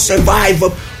 cara, você vai.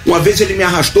 Uma vez ele me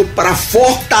arrastou para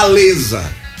Fortaleza.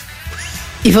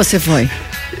 E você foi?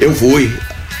 Eu fui.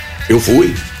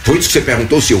 Foi isso que você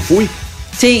perguntou, se eu fui?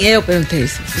 Sim, eu perguntei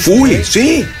isso. Fui,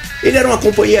 sim. Ele era uma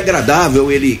companhia agradável,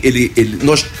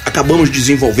 nós acabamos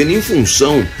desenvolvendo em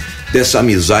função dessa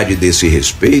amizade, desse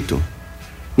respeito,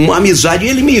 uma amizade.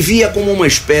 Ele me via como uma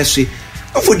espécie,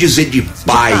 não vou dizer de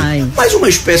pai, mas uma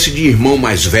espécie de irmão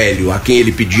mais velho, a quem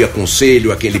ele pedia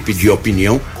conselho, a quem ele pedia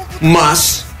opinião,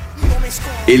 mas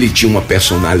ele tinha uma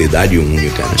personalidade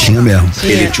única, né? Tinha mesmo.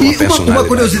 Ele tinha uma personalidade. Uma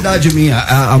curiosidade minha,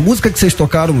 a música que vocês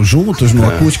tocaram juntos no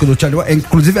acústico do Charlie Brown,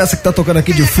 inclusive essa que tá tocando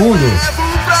aqui de fundo,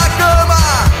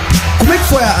 como é que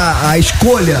foi a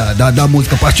escolha da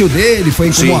música? Partiu dele? Foi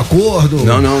em comum acordo?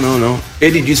 Não.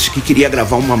 Ele disse que queria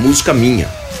gravar uma música minha.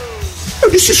 Eu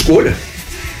disse: escolha.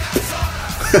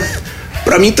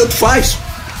 Pra mim tanto faz.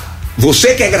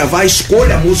 Você quer gravar,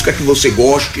 escolha a música que você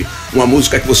goste, uma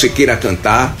música que você queira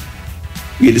cantar.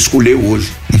 E ele escolheu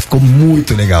hoje. E ficou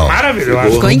muito legal.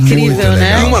 Maravilhoso. Ficou incrível,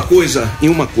 né? E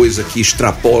uma coisa que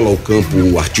extrapola o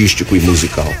campo artístico e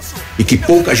musical, e que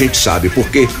pouca gente sabe,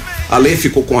 porque Ale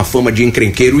ficou com a fama de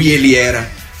encrenqueiro, e ele era,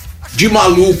 de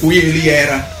maluco, e ele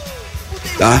era,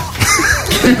 tá?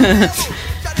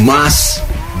 Mas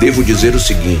devo dizer o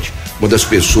seguinte: uma das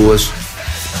pessoas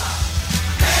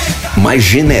mais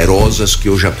generosas que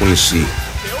eu já conheci.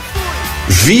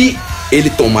 Vi ele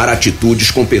tomar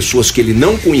atitudes com pessoas que ele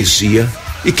não conhecia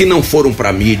e que não foram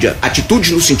pra mídia,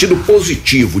 atitudes no sentido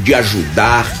positivo de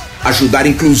ajudar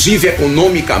inclusive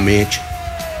economicamente.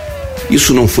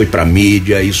 Isso não foi pra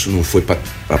mídia, isso não foi pra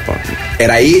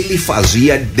era ele,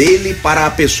 fazia dele para a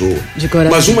pessoa.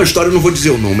 Mas uma história, eu não vou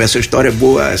dizer o nome, essa história é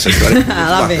boa, essa história é muito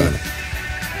bacana.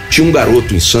 Tinha um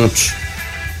garoto em Santos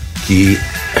que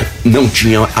não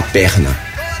tinha a perna,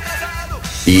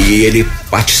 e ele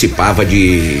participava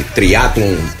de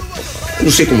triatlon,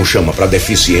 não sei como chama, para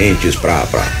deficientes,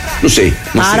 não sei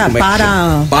como é que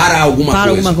chama. Para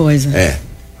alguma coisa. É.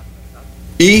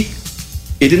 E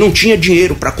ele não tinha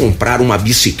dinheiro para comprar uma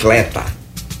bicicleta,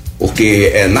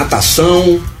 porque é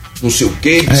natação, não sei o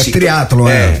que. É triatlon,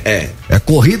 é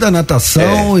corrida,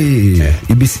 natação e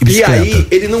bicicleta. E aí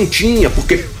ele não tinha,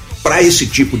 porque para esse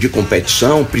tipo de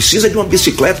competição precisa de uma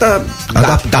bicicleta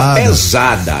da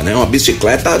pesada, né? Uma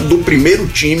bicicleta do primeiro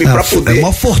time para poder. É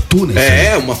uma fortuna.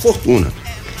 Uma fortuna.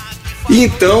 E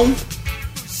então,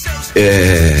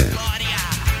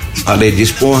 a lei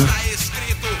disse: porra,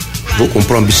 vou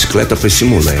comprar uma bicicleta para esse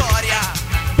moleque.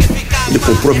 Ele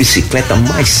comprou a bicicleta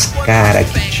mais cara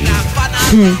que tinha.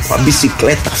 Uma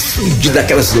bicicleta fudida,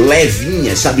 daquelas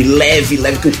levinhas, sabe? Leve,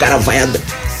 que o cara vai andar.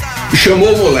 E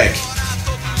chamou o moleque.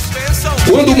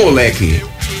 Quando o moleque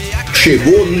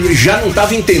chegou, já não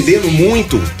estava entendendo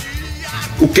muito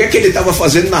o que é que ele estava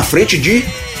fazendo na frente de...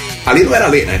 Ali não era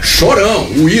lei, né? Chorão,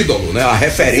 o ídolo, né? A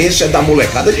referência da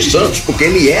molecada de Santos, porque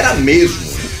ele era mesmo.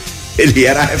 Ele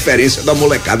era a referência da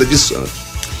molecada de Santos.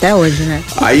 Até hoje, né?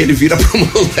 Aí ele vira pro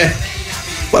moleque,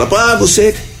 fala,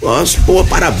 você, nossa, pô,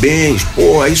 parabéns,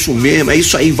 pô, é isso mesmo, é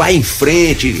isso aí, vai em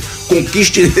frente,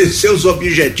 conquiste seus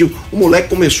objetivos. O moleque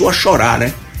começou a chorar,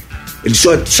 né? Ele disse,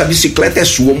 essa bicicleta é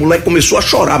sua. O moleque começou a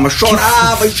chorar, mas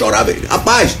chorava e chorava.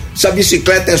 Rapaz, essa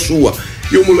bicicleta é sua.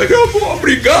 E o moleque,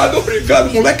 obrigado.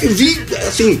 O moleque vinha,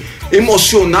 assim,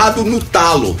 emocionado no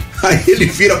talo. Aí ele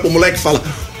vira pro moleque e fala,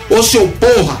 ô seu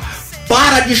porra,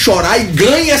 para de chorar e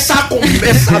ganha essa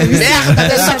merda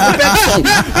dessa competição.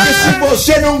 Porque se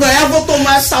você não ganhar, eu vou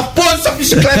tomar essa porra dessa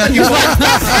bicicleta de volta.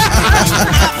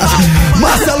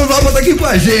 Marcelo Nova tá aqui com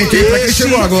a gente, hein? Pra quem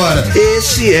chegou agora.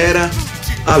 Esse era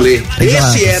Ale.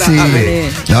 Esse era Ale.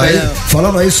 Aí,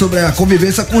 falando aí sobre a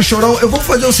convivência com o Chorão, eu vou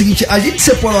fazer o seguinte, a gente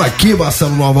separou aqui,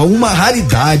 Marcelo Nova, uma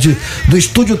raridade do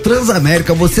estúdio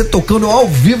Transamérica, você tocando ao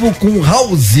vivo com o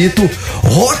Raulzito,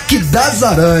 Rock das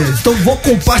Aranhas. Então vou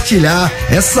compartilhar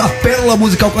essa pérola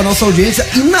musical com a nossa audiência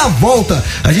e na volta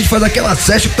a gente faz aquela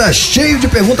session que tá cheio de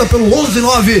perguntas pelo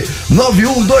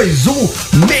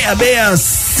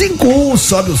 11991216651.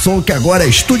 Sobe o som que agora é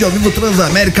estúdio ao vivo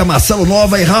Transamérica, Marcelo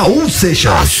Nova e Raul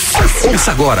Seixas.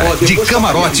 Ouça agora, de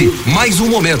camarote, mais um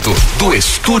momento do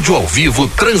Estúdio ao Vivo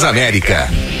Transamérica.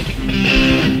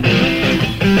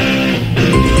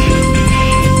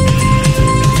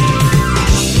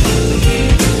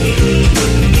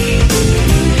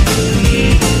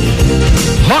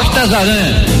 Rock das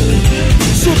Aranhas.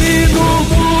 Subi no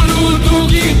muro do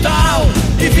quintal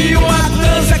e vi uma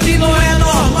dança que não é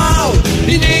normal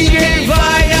e ninguém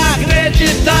vai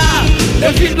acreditar.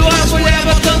 Eu vi duas mulheres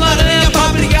botando aranha pra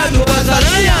brigar. Duas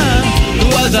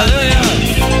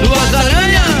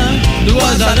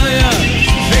aranhas.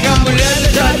 Pega a mulher,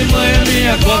 deixa de manhã,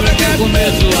 minha cobra quer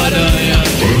comer sua aranha.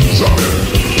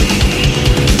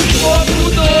 O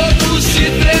povo todo se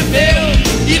tremeu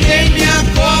e nem minha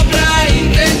cobra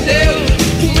entendeu.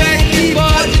 Como é que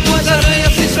pode duas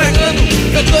aranhas se esfregando?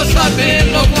 Eu tô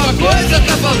sabendo, alguma coisa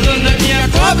tá faltando. É minha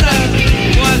cobra,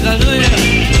 duas aranhas.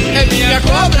 É minha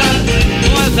cobra,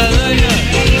 duas aranhas.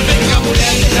 Vem que a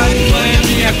mulher deixa de manhã,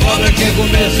 minha cobra quer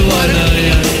comer sua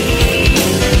aranha.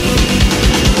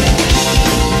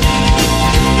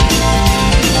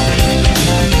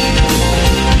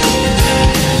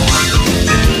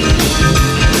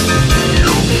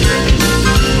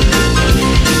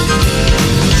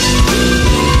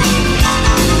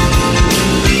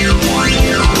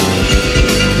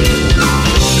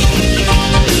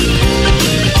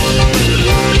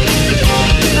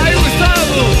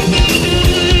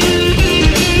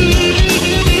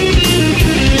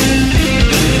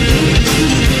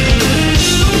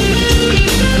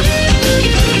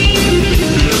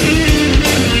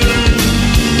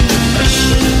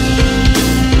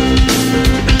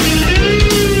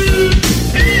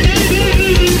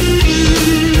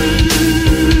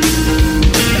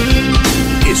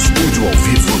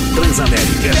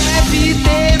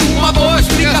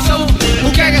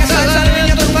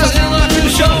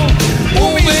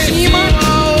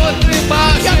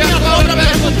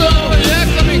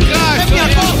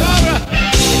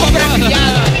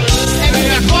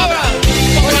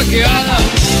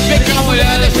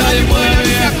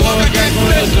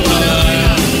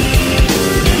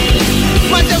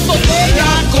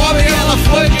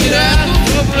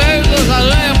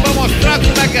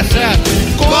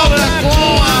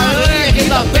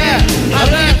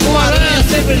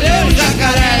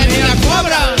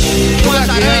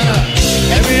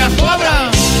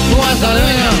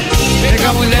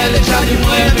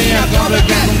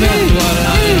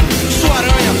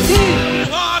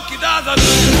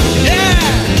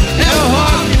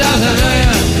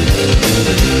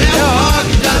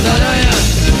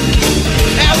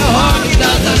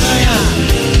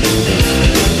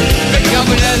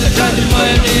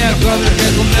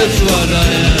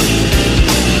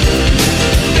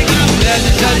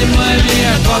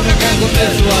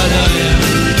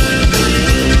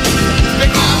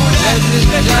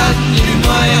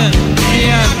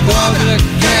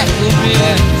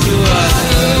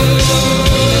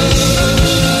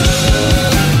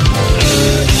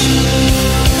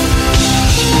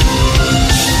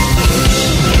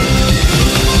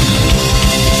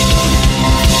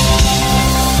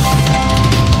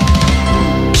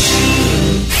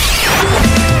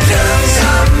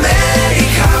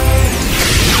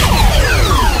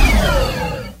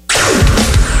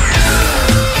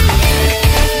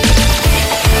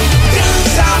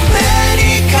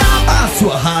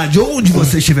 Onde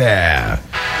você estiver.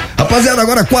 Rapaziada,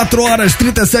 agora 4 horas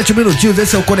 37 minutinhos,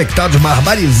 esse é o Conectados,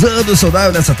 barbarizando o seu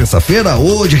dial nessa terça-feira,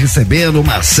 hoje recebendo o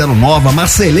Marcelo Nova,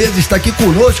 Marceleza está aqui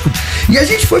conosco, e a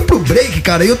gente foi pro break,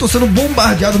 cara, e eu tô sendo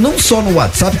bombardeado não só no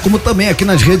WhatsApp, como também aqui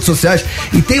nas redes sociais,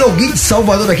 e tem alguém de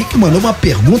Salvador aqui que mandou uma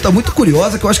pergunta muito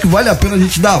curiosa, que eu acho que vale a pena a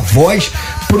gente dar voz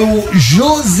pro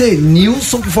José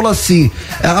Nilson, que falou assim,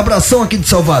 abração aqui de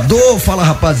Salvador, fala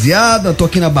rapaziada, tô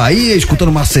aqui na Bahia,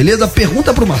 escutando Marceleza,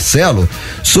 pergunta pro Marcelo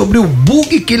sobre o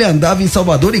bug que ele andava em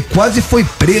Salvador e quase foi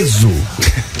preso.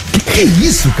 Que é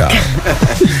isso, cara?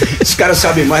 Os caras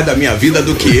sabem mais da minha vida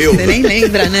do que eu. Você nem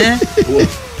lembra, né? Pô,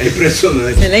 é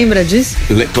impressionante. Você lembra disso?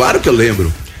 Claro que eu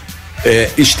lembro.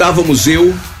 Estávamos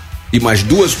eu e mais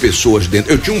 2 pessoas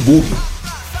dentro. Eu tinha um bug.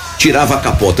 Tirava a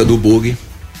capota do bug,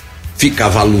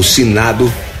 ficava alucinado,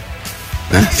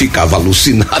 né?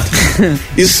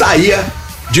 E saía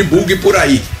de bug por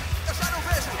aí.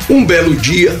 Um belo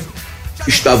dia,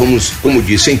 estávamos, como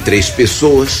disse, em 3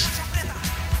 pessoas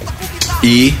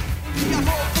e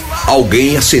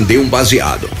alguém acendeu um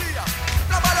baseado.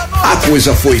 A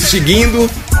coisa foi seguindo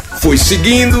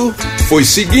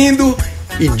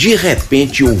e de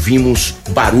repente ouvimos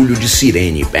barulho de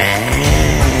sirene.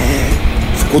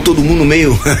 Ficou todo mundo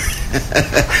meio...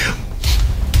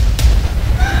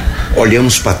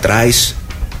 Olhamos para trás,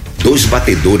 2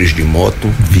 batedores de moto.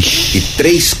 Vixe. E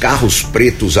 3 carros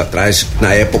pretos atrás.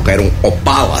 Na época eram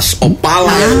Opalas.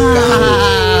 Opala era o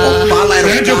carro. Opala era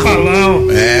o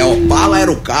carro. Opala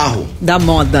era o carro. Da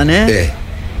moda, né?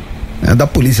 É da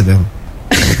polícia mesmo.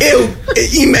 Eu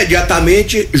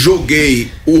imediatamente joguei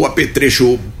o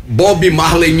apetrecho Bob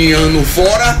Marleniano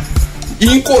fora e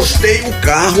encostei o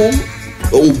carro,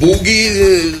 o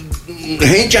bug,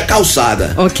 rente à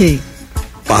calçada. Ok.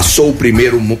 Passou o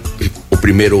primeiro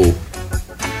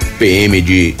PM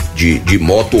de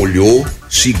moto, olhou,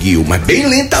 seguiu, mas bem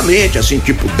lentamente, assim,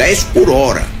 tipo 10 por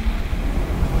hora.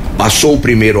 Passou o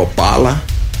primeiro Opala.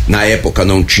 Na época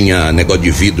não tinha negócio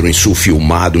de vidro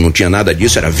insulfilmado, não tinha nada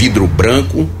disso, era vidro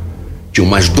branco. Tinha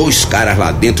mais 2 caras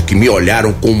lá dentro que me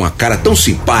olharam com uma cara tão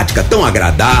simpática, tão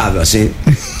agradável, assim.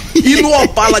 E no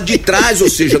Opala de trás, ou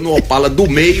seja, no Opala do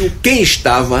meio, quem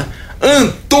estava?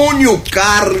 Antônio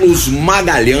Carlos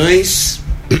Magalhães.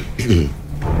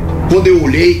 Quando eu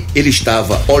olhei, ele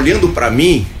estava olhando para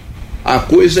mim a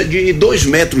coisa de 2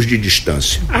 metros de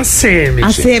distância. ACM.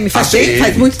 ACM,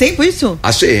 faz muito tempo isso?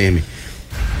 ACM.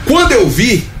 Quando eu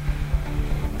vi,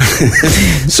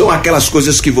 são aquelas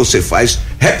coisas que você faz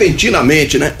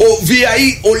repentinamente, né? Ouvi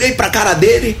aí, olhei pra cara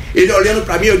dele, ele olhando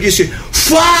pra mim, eu disse: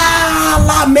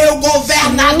 fala, meu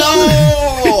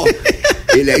governador!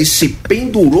 Ele aí se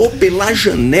pendurou pela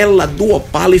janela do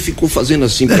Opala e ficou fazendo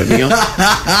assim pra mim, ó.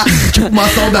 Tipo uma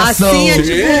saudação. Assim é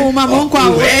tipo uma mão com a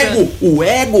outra. O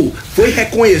ego foi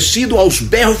reconhecido aos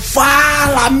berros.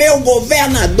 Fala, meu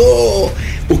governador!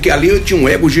 Porque ali eu tinha um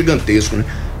ego gigantesco, né?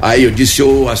 Aí eu disse: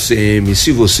 ô ACM,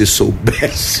 se você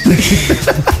soubesse.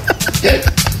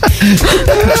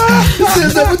 Você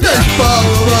dá muitas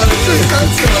palmas, mano.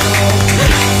 Sensacional.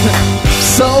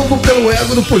 Salvo pelo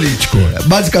ego do político. É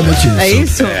basicamente isso. É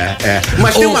isso?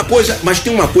 Mas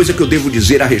tem uma coisa que eu devo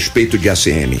dizer a respeito de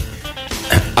ACM.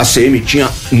 ACM tinha,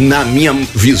 na minha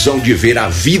visão de ver a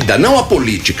vida, não a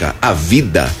política, a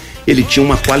vida, ele tinha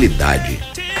uma qualidade.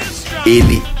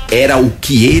 Ele era o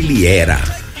que ele era.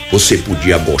 Você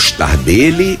podia gostar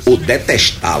dele ou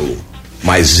detestá-lo,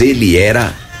 mas ele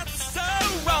era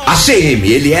ACM,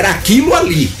 ele era aquilo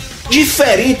ali.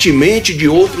 Diferentemente de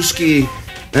outros que,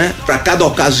 né, para cada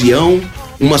ocasião,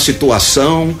 uma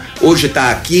situação, hoje tá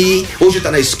aqui, hoje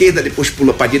tá na esquerda, depois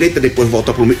pula pra direita, depois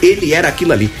volta pro meio. Ele era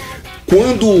aquilo ali.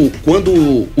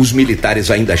 Quando os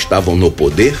militares ainda estavam no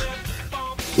poder,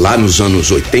 lá nos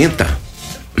anos 80,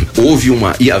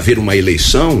 ia haver uma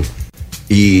eleição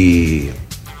e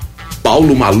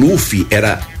Paulo Maluf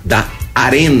era da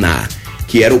Arena,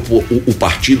 que era o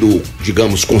partido,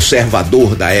 digamos,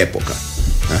 conservador da época,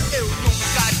 né?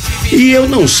 E eu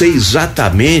não sei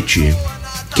exatamente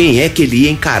quem é que ele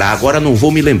ia encarar, agora não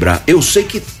vou me lembrar. Eu sei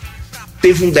que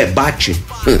teve um debate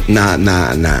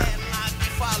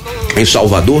em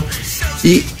Salvador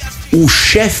e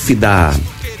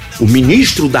o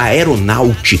ministro da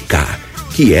Aeronáutica,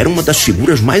 que era uma das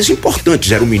figuras mais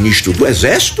importantes, era o ministro do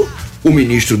Exército, o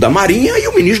ministro da Marinha e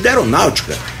o ministro da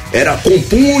Aeronáutica.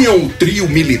 Compunham um trio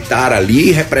militar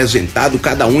ali, representado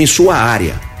cada um em sua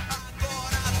área.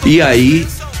 E aí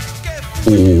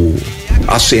o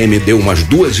ACM deu umas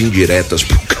 2 indiretas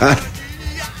pro cara,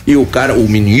 e o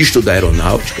ministro da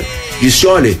Aeronáutica disse: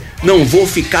 olha, não vou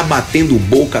ficar batendo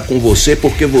boca com você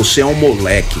porque você é um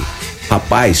moleque.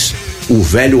 Rapaz, o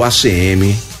velho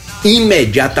ACM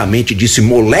imediatamente disse: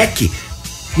 moleque?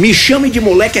 Me chame de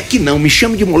moleque aqui não, me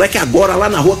chame de moleque agora lá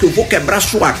na rua que eu vou quebrar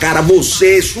sua cara,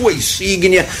 você, sua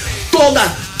insígnia, toda...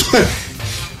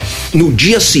 No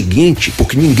dia seguinte,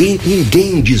 porque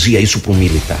ninguém dizia isso pro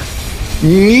militar.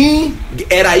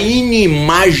 Era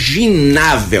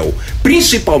inimaginável,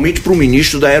 principalmente pro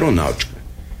ministro da Aeronáutica.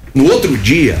 No outro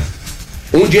dia,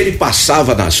 onde ele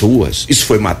passava nas ruas, isso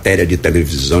foi matéria de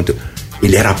televisão,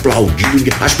 ele era aplaudido,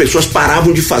 as pessoas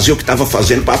paravam de fazer o que estava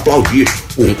fazendo para aplaudir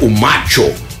o macho,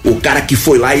 o cara que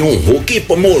foi lá e honrou, que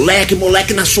pô,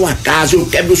 moleque na sua casa, eu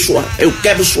quebro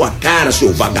sua cara,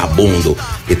 seu vagabundo,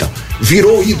 então,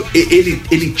 virou ídolo.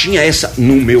 Ele tinha essa,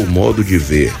 no meu modo de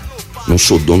ver, não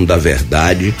sou dono da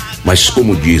verdade, mas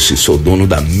como disse, sou dono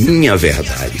da minha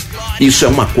verdade. Isso é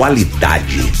uma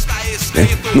qualidade, né?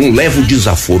 Não levo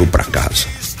desaforo para casa.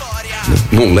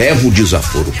 Não levo o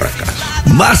desaforo pra casa.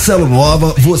 Marcelo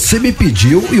Nova, você me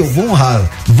pediu e eu vou honrar.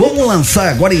 Vamos lançar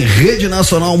agora em rede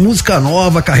nacional música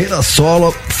nova, carreira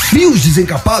solo, Fios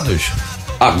Desencapados?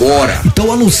 Agora.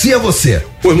 Então anuncia você.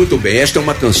 Pois muito bem, esta é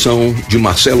uma canção de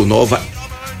Marcelo Nova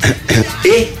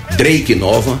e Drake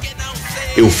Nova.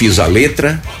 Eu fiz a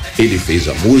letra, ele fez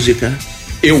a música,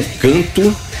 eu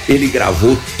canto, ele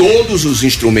gravou todos os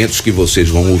instrumentos que vocês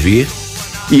vão ouvir.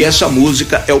 E essa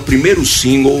música é o primeiro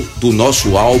single do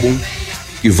nosso álbum,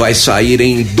 que vai sair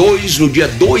no dia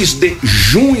 2 de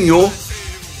junho.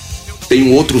 Tem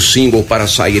um outro single para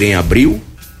sair em abril.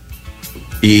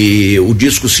 E o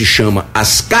disco se chama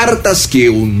As Cartas que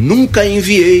Eu Nunca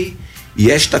Enviei.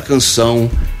 E esta canção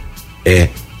é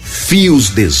Fios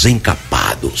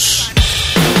Desencapados.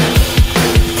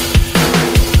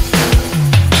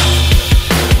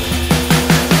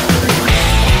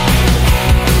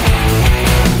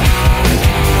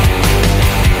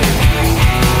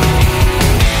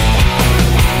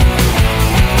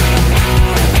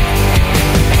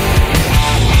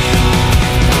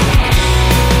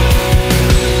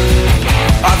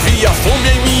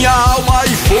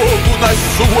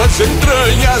 Suas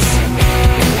entranhas,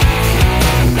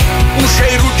 um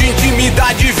cheiro de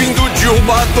intimidade vindo de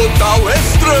uma total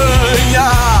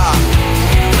estranha.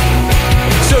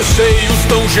 Seus seios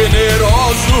tão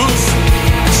generosos,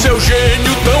 seu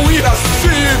gênio tão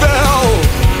irascível,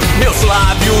 meus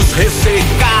lábios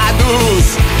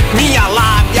ressecados, minha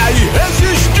lábia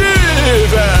irresistível.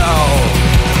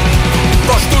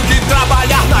 Gosto de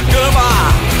trabalhar na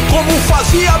cama, como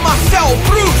fazia Marcel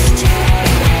Proust.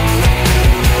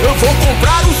 Eu vou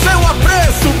comprar o seu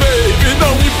apreço, baby,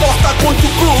 não importa quanto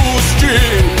custe.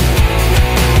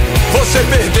 Você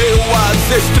perdeu as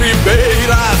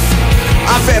estribeiras,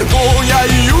 a vergonha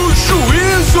e o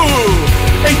juízo.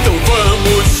 Então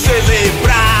vamos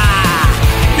celebrar,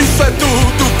 isso é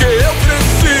tudo que eu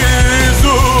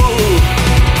preciso.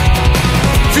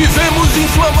 Vivemos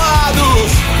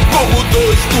inflamados como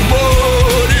dois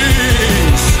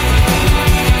tumores,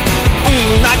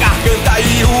 um na garganta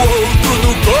e o outro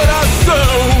no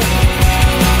coração.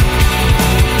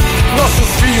 Nossos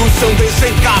fios são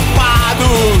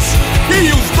desencapados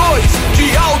e os dois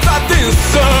de alta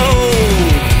tensão.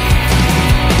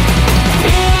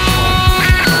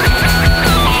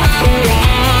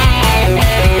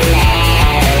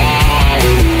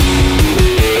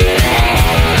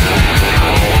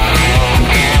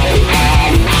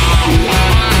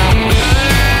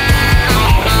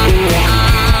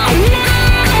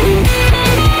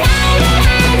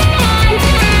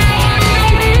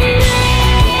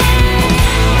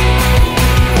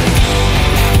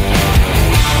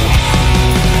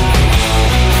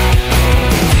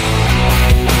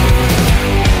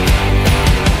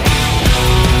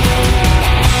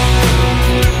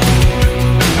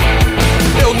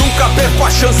 A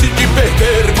chance de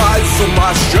perder mais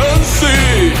uma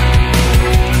chance.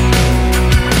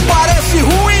 Parece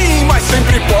ruim, mas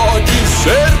sempre pode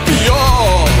ser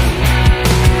pior.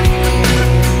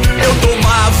 Eu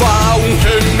tomava um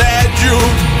remédio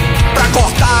pra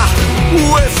cortar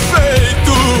o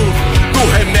efeito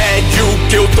do remédio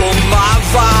que eu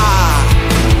tomava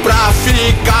pra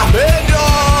ficar melhor.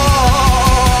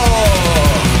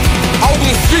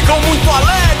 Alguns ficam muito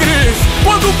alegres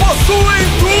quando possuem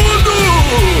tudo.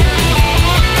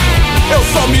 Eu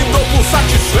só me dou por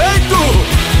satisfeito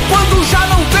quando já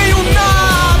não tenho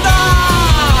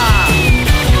nada.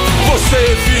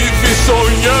 Você vive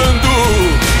sonhando,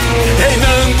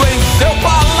 reinando em seu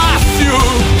palácio.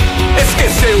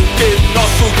 Esqueceu que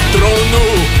nosso trono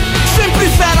sempre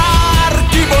será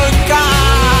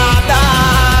arquibancada.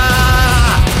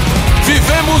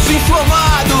 Vivemos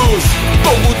inflamados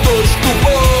como dois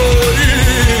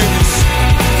tumores,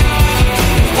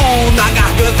 um na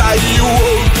garganta e o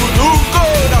outro no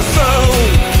coração.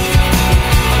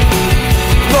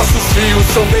 Nossos fios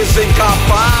são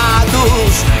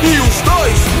desencapados e os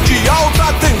dois de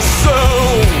alta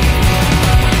tensão.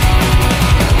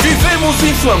 Vivemos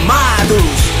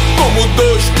inflamados como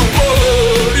dois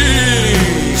tumores,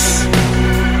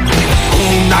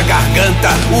 um na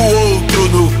garganta, o outro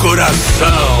no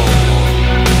coração.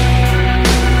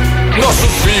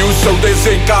 Nossos fios são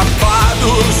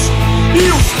desencapados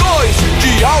e os dois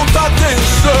de alta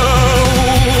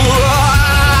tensão.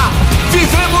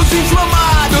 Vivemos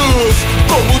inflamados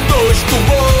como dois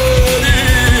tumores,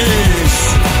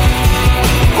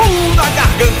 um na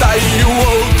garganta e o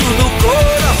outro no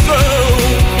coração.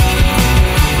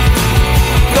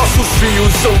 Nossos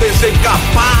fios são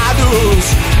desencapados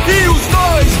e os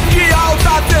dois de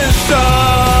alta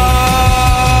tensão.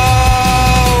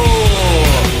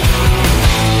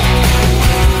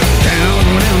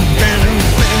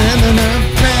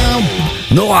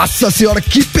 Nossa senhora,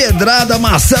 que pedrada,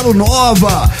 Marcelo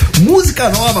Nova, música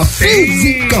nova, Fios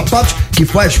Encapados, que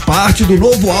faz parte do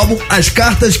novo álbum As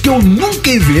Cartas que Eu Nunca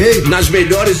Enviei. Nas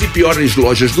melhores e piores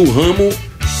lojas do ramo,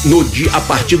 a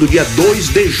partir do dia 2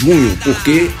 de junho,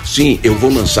 porque, sim, eu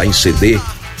vou lançar em CD.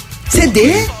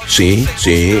 CD? Sim,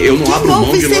 eu não abro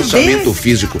mão de lançamento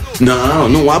físico.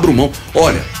 Não abro mão.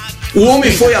 Olha, o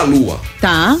homem foi à lua.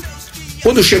 Tá.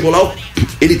 Quando chegou lá,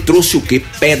 ele trouxe o quê?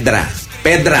 Pedras.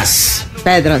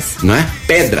 Não é?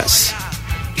 Pedras.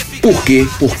 Por quê?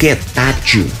 Porque é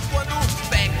tátil.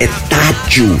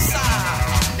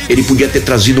 Ele podia ter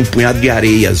trazido um punhado de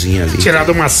areiazinha ali.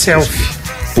 Tirado uma selfie.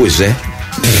 Pois é.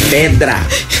 Pedra.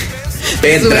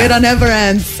 Zoeira never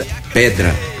ends.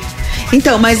 Pedra.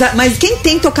 Então, mas quem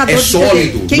tem tocador de CD?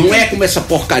 Sólido, não é como essa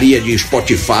porcaria de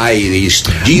Spotify,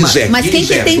 Deezer, mas quem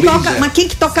que tem toca, mas quem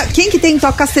que tem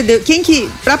toca CD? Quem que,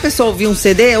 pra pessoa ouvir um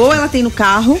CD, ou ela tem no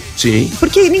carro. Sim.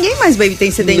 Porque ninguém mais, baby,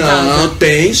 tem CD em casa. Não,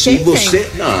 tem, se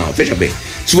você... Não, veja bem,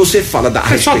 se você fala da... O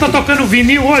pessoal tá tocando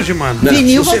vinil hoje, mano. Não,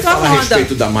 vinil se você voltou à fala a moda.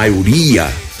 respeito da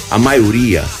maioria,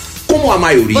 como a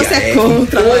maioria você é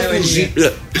contra a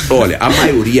maioria. Olha, a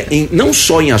maioria, não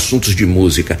só em assuntos de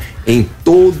música, em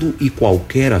todo e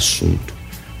qualquer assunto,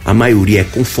 a maioria é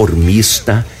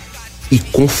conformista e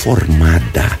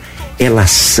conformada. Ela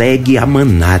segue a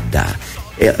manada.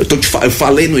 Eu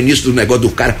falei no início do negócio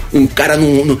do cara, um cara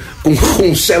com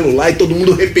um celular e todo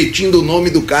mundo repetindo o nome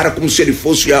do cara como se ele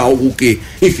fosse algo que...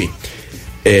 Enfim,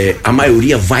 a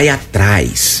maioria vai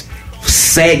atrás,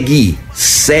 segue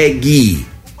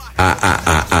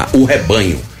o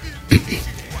rebanho.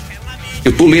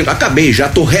 Eu tô lendo,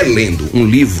 tô relendo um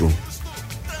livro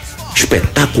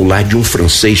espetacular de um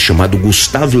francês chamado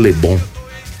Gustave Le Bon.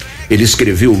 Ele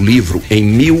escreveu o livro em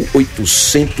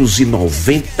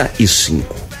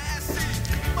 1895.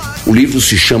 O livro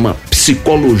se chama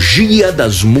Psicologia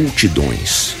das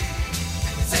Multidões.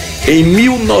 Em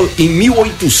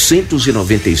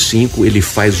 1895 ele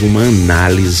faz uma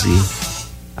análise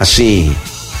assim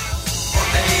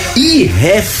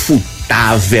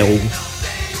irrefutável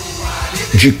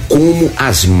de como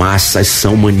as massas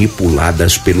são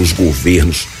manipuladas pelos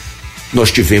governos. Nós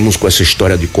tivemos com essa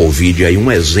história de Covid aí um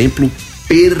exemplo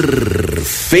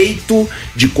perfeito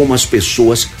de como as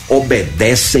pessoas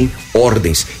obedecem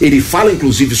ordens. Ele fala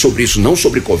inclusive sobre isso, não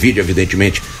sobre Covid,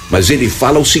 evidentemente, mas ele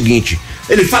fala o seguinte,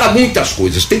 ele fala muitas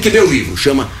coisas, tem que ler o livro,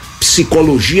 chama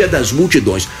Psicologia das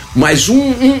Multidões, mas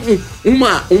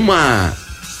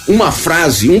uma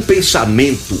frase, um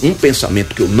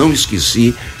pensamento que eu não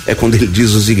esqueci é quando ele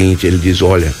diz o seguinte, ele diz,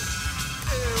 olha,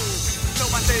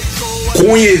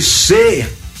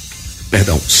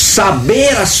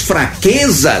 saber as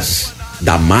fraquezas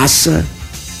da massa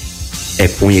é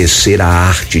conhecer a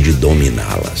arte de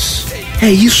dominá-las. É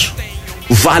isso.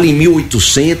 Vale em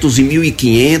 1800, em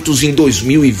 1500, em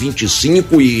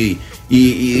 2025 e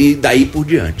daí por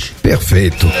diante.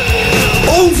 Perfeito.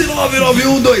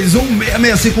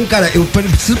 11991216665, cara, eu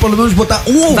preciso pelo menos botar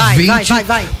um ouvinte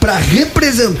pra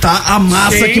representar a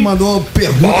massa Sim. que mandou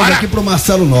perguntas aqui pro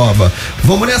Marcelo Nova.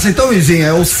 Vamos nessa então, Vizinha,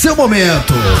 é o seu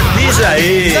momento.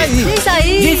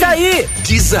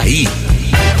 Diz aí.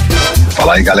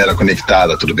 Fala aí, galera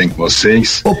conectada, tudo bem com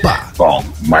vocês? Opa! Bom,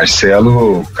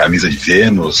 Marcelo, camisa de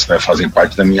Vênus, né, fazem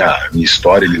parte da minha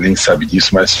história, ele nem sabe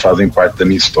disso, mas fazem parte da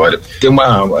minha história. Tem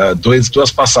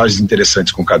duas passagens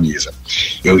interessantes com camisa.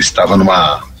 Eu estava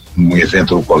num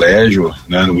evento no colégio,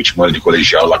 né, no último ano de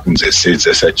colegial, lá com 16,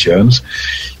 17 anos,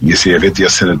 e esse evento ia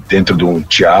ser dentro de um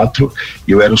teatro,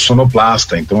 e eu era o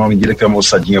sonoplasta, então à medida que a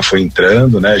moçadinha foi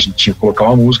entrando, né, a gente tinha que colocar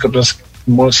uma música para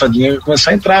moçadinha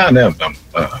começar a entrar, né?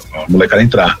 A molecada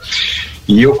entrar.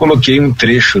 E eu coloquei um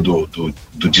trecho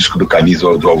do disco do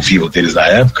Camisa, do ao vivo deles na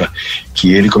época,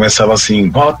 que ele começava assim: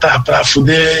 bota pra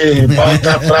fuder,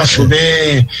 bota pra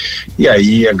fuder. E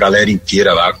aí a galera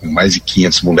inteira lá, com mais de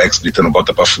 500 moleques gritando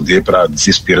bota pra fuder, pra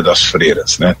desespero das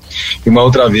freiras, né? E uma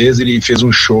outra vez ele fez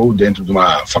um show dentro de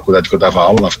uma faculdade que eu dava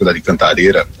aula, na faculdade de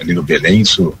Cantareira, ali no Belém,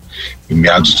 isso em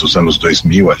meados dos anos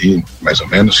 2000 ali, mais ou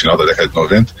menos, final da década de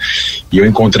 90, e eu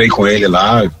encontrei com ele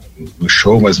lá no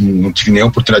show, mas não tive nem a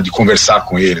oportunidade de conversar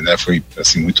com ele, né? Foi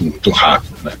assim, muito, muito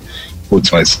rápido, né?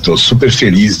 Putz, mas estou super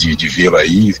feliz de vê-lo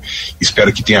aí,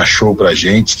 espero que tenha show pra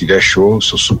gente. Se tiver show,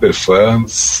 sou super fã,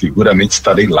 seguramente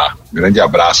estarei lá. Grande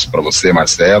abraço pra você,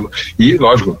 Marcelo, e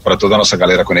lógico, pra toda a nossa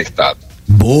galera conectada.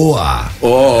 Boa!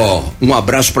 Um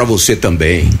abraço pra você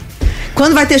também.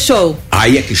 Quando vai ter show?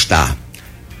 Aí é que está.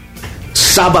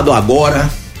 Sábado agora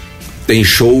tem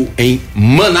show em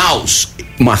Manaus.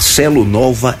 Marcelo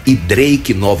Nova e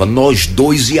Drake Nova, nós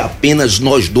dois e apenas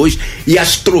nós dois, e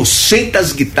as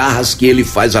trocentas guitarras que ele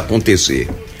faz acontecer.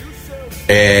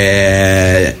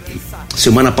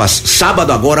 Semana passada,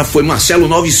 sábado agora foi Marcelo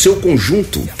Nova e seu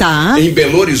conjunto, em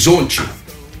Belo Horizonte.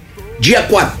 Dia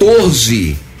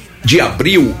 14 de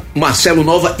abril, Marcelo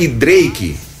Nova e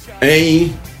Drake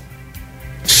em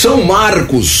São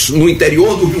Marcos, no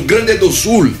interior do Rio Grande do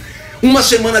Sul. Uma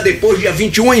semana depois, dia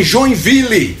 21, em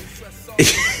Joinville.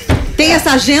 Tem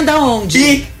essa agenda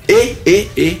onde?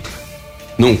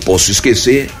 Não posso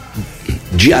esquecer,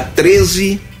 dia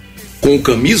 13, com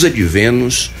Camisa de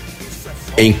Vênus,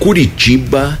 em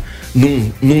Curitiba,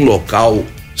 num local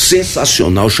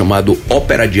sensacional chamado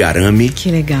Ópera de Arame. Que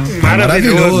legal.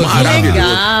 Maravilhoso.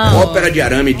 Legal. Ópera de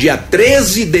Arame, dia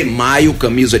 13 de maio,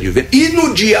 Camisa de Vênus. E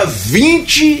no dia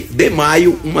 20 de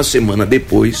maio, uma semana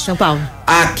depois, São Paulo.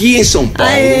 aqui em São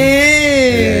Paulo.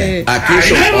 Aqui em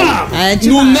São Paulo.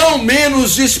 No não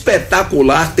menos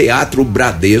espetacular Teatro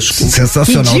Bradesco.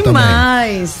 Sensacional que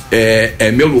demais. também.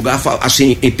 É meu lugar,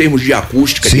 assim, em termos de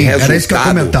acústica, Sim, de resultado. era isso que eu ia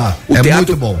comentar. O É teatro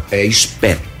muito bom. É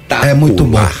espetacular. É muito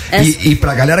bom. E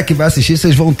pra galera que vai assistir,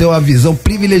 vocês vão ter uma visão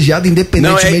privilegiada,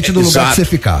 independentemente do lugar que você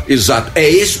ficar. Exato, é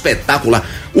espetacular.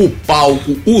 O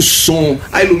palco, o som,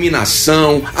 a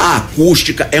iluminação, a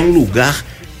acústica, é um lugar,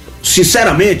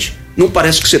 sinceramente, não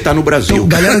parece que você tá no Brasil. Então,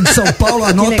 galera de São Paulo,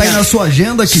 anota aí na sua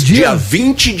agenda que dia? Dia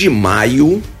 20 de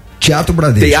maio, Teatro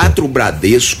Bradesco. Teatro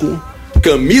Bradesco,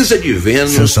 Camisa de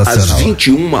Vênus, às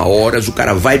 21 horas, o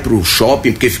cara vai pro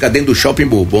shopping, porque fica dentro do Shopping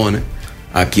Bourbon, né?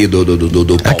 Aqui do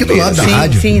Palmeiras. Aqui do lado da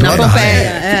rádio. Sim, na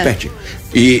Pompeia. Aqui pertinho.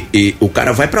 E o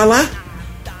cara vai pra lá,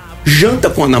 janta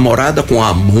com a namorada, com a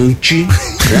amante,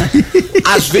 né?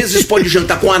 Às vezes pode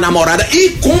jantar com a namorada e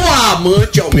com a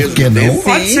amante ao mesmo tempo.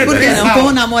 Sim, porque não? Com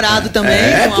o namorado também,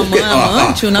 com a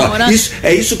amante, o namorado.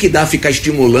 É isso que dá ficar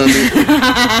estimulando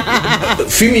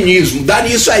feminismo, dá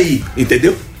nisso aí,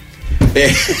 entendeu?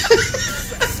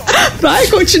 Vai,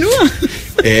 continua.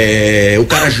 O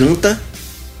cara janta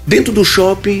dentro do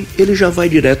shopping, ele já vai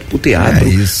direto pro teatro,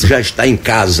 já está em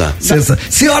casa.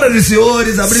 Senhoras e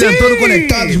senhores, abrilhantando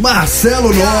Conectados,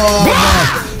 Marcelo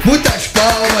Nova. Muitas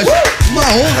palmas. Uma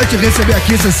honra te receber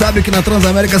aqui. Você sabe que na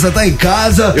Transamérica você tá em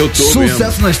casa. Eu tô Sucesso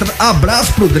mesmo. na estrada.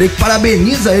 Abraço pro Drake,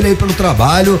 parabeniza ele aí pelo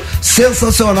trabalho.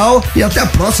 Sensacional. E até a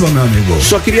próxima, meu amigo.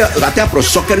 Até a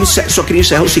próxima. Só queria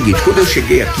encerrar o seguinte: quando eu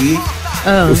cheguei aqui,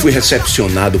 eu fui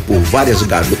recepcionado por várias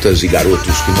garotas e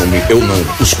garotos que eu não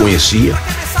os conhecia,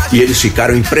 e eles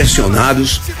ficaram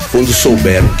impressionados quando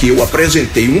souberam que eu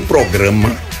apresentei um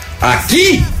programa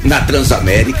aqui na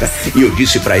Transamérica, e eu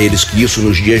disse pra eles que isso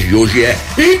nos dias de hoje é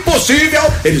impossível.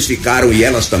 Eles ficaram, e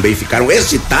elas também ficaram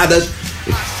excitadas.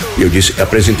 Eu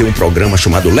apresentei um programa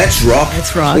chamado Let's Rock,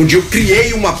 onde eu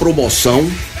criei uma promoção,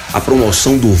 a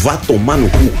promoção do vá tomar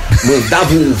no cu.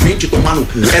 Mandava o ouvinte tomar no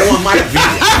cu. Era uma maravilha.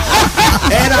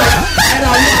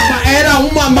 Era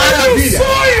uma maravilha.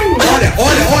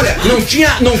 Olha, não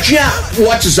tinha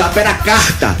WhatsApp, era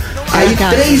carta. Aí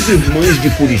 3 irmãs de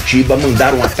Curitiba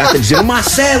mandaram uma carta dizendo: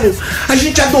 Marcelo, a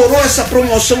gente adorou essa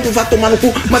promoção do vá tomar no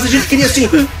cu, mas a gente queria assim,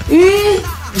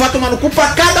 vá tomar no cu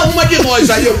pra cada uma de nós.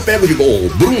 Aí eu pego e digo: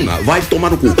 Bruna, vai tomar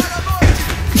no cu.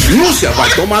 Lúcia, vai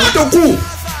tomar no teu cu.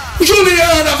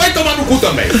 Juliana, vai tomar no cu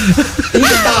também.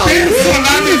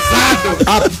 Personalizado.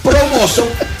 A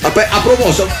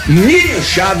promoção. Miriam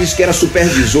Chaves, que era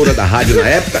supervisora da rádio na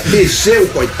época, desceu,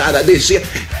 coitada, descia.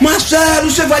 Marcelo,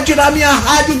 você vai tirar minha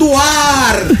rádio do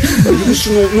ar. Eu digo, isso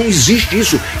não existe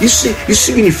isso. Isso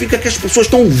significa que as pessoas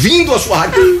estão ouvindo a sua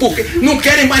rádio, porque não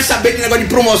querem mais saber de negócio de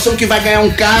promoção, que vai ganhar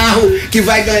um carro, que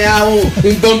vai ganhar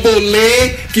um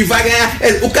bambolê, que vai ganhar...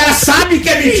 O cara sabe que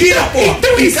é mentira, porra.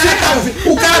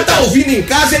 O cara tá ouvindo em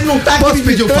casa, ele não tá... Posso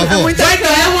pedir um favor? Vai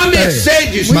ganhar uma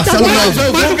Mercedes. Marcelo, mas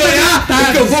eu vou ganhar.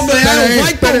 O que eu vou ganhar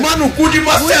vai tomar no cu de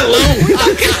Marcelão.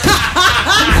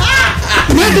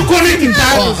 Manda o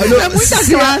Conectados. É muita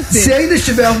classe. Se ainda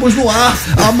estivermos no ar,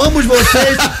 amamos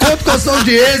vocês, conto com a sua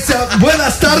audiência.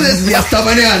 Buenas tardes e hasta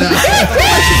mañana.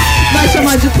 Vai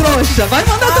chamar de trouxa? Vai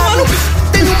mandar tomar no cu.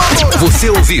 Você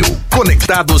ouviu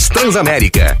Conectados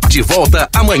Transamérica. De volta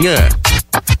amanhã.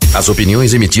 As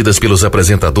opiniões emitidas pelos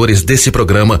apresentadores desse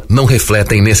programa não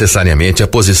refletem necessariamente a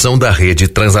posição da Rede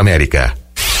Transamérica.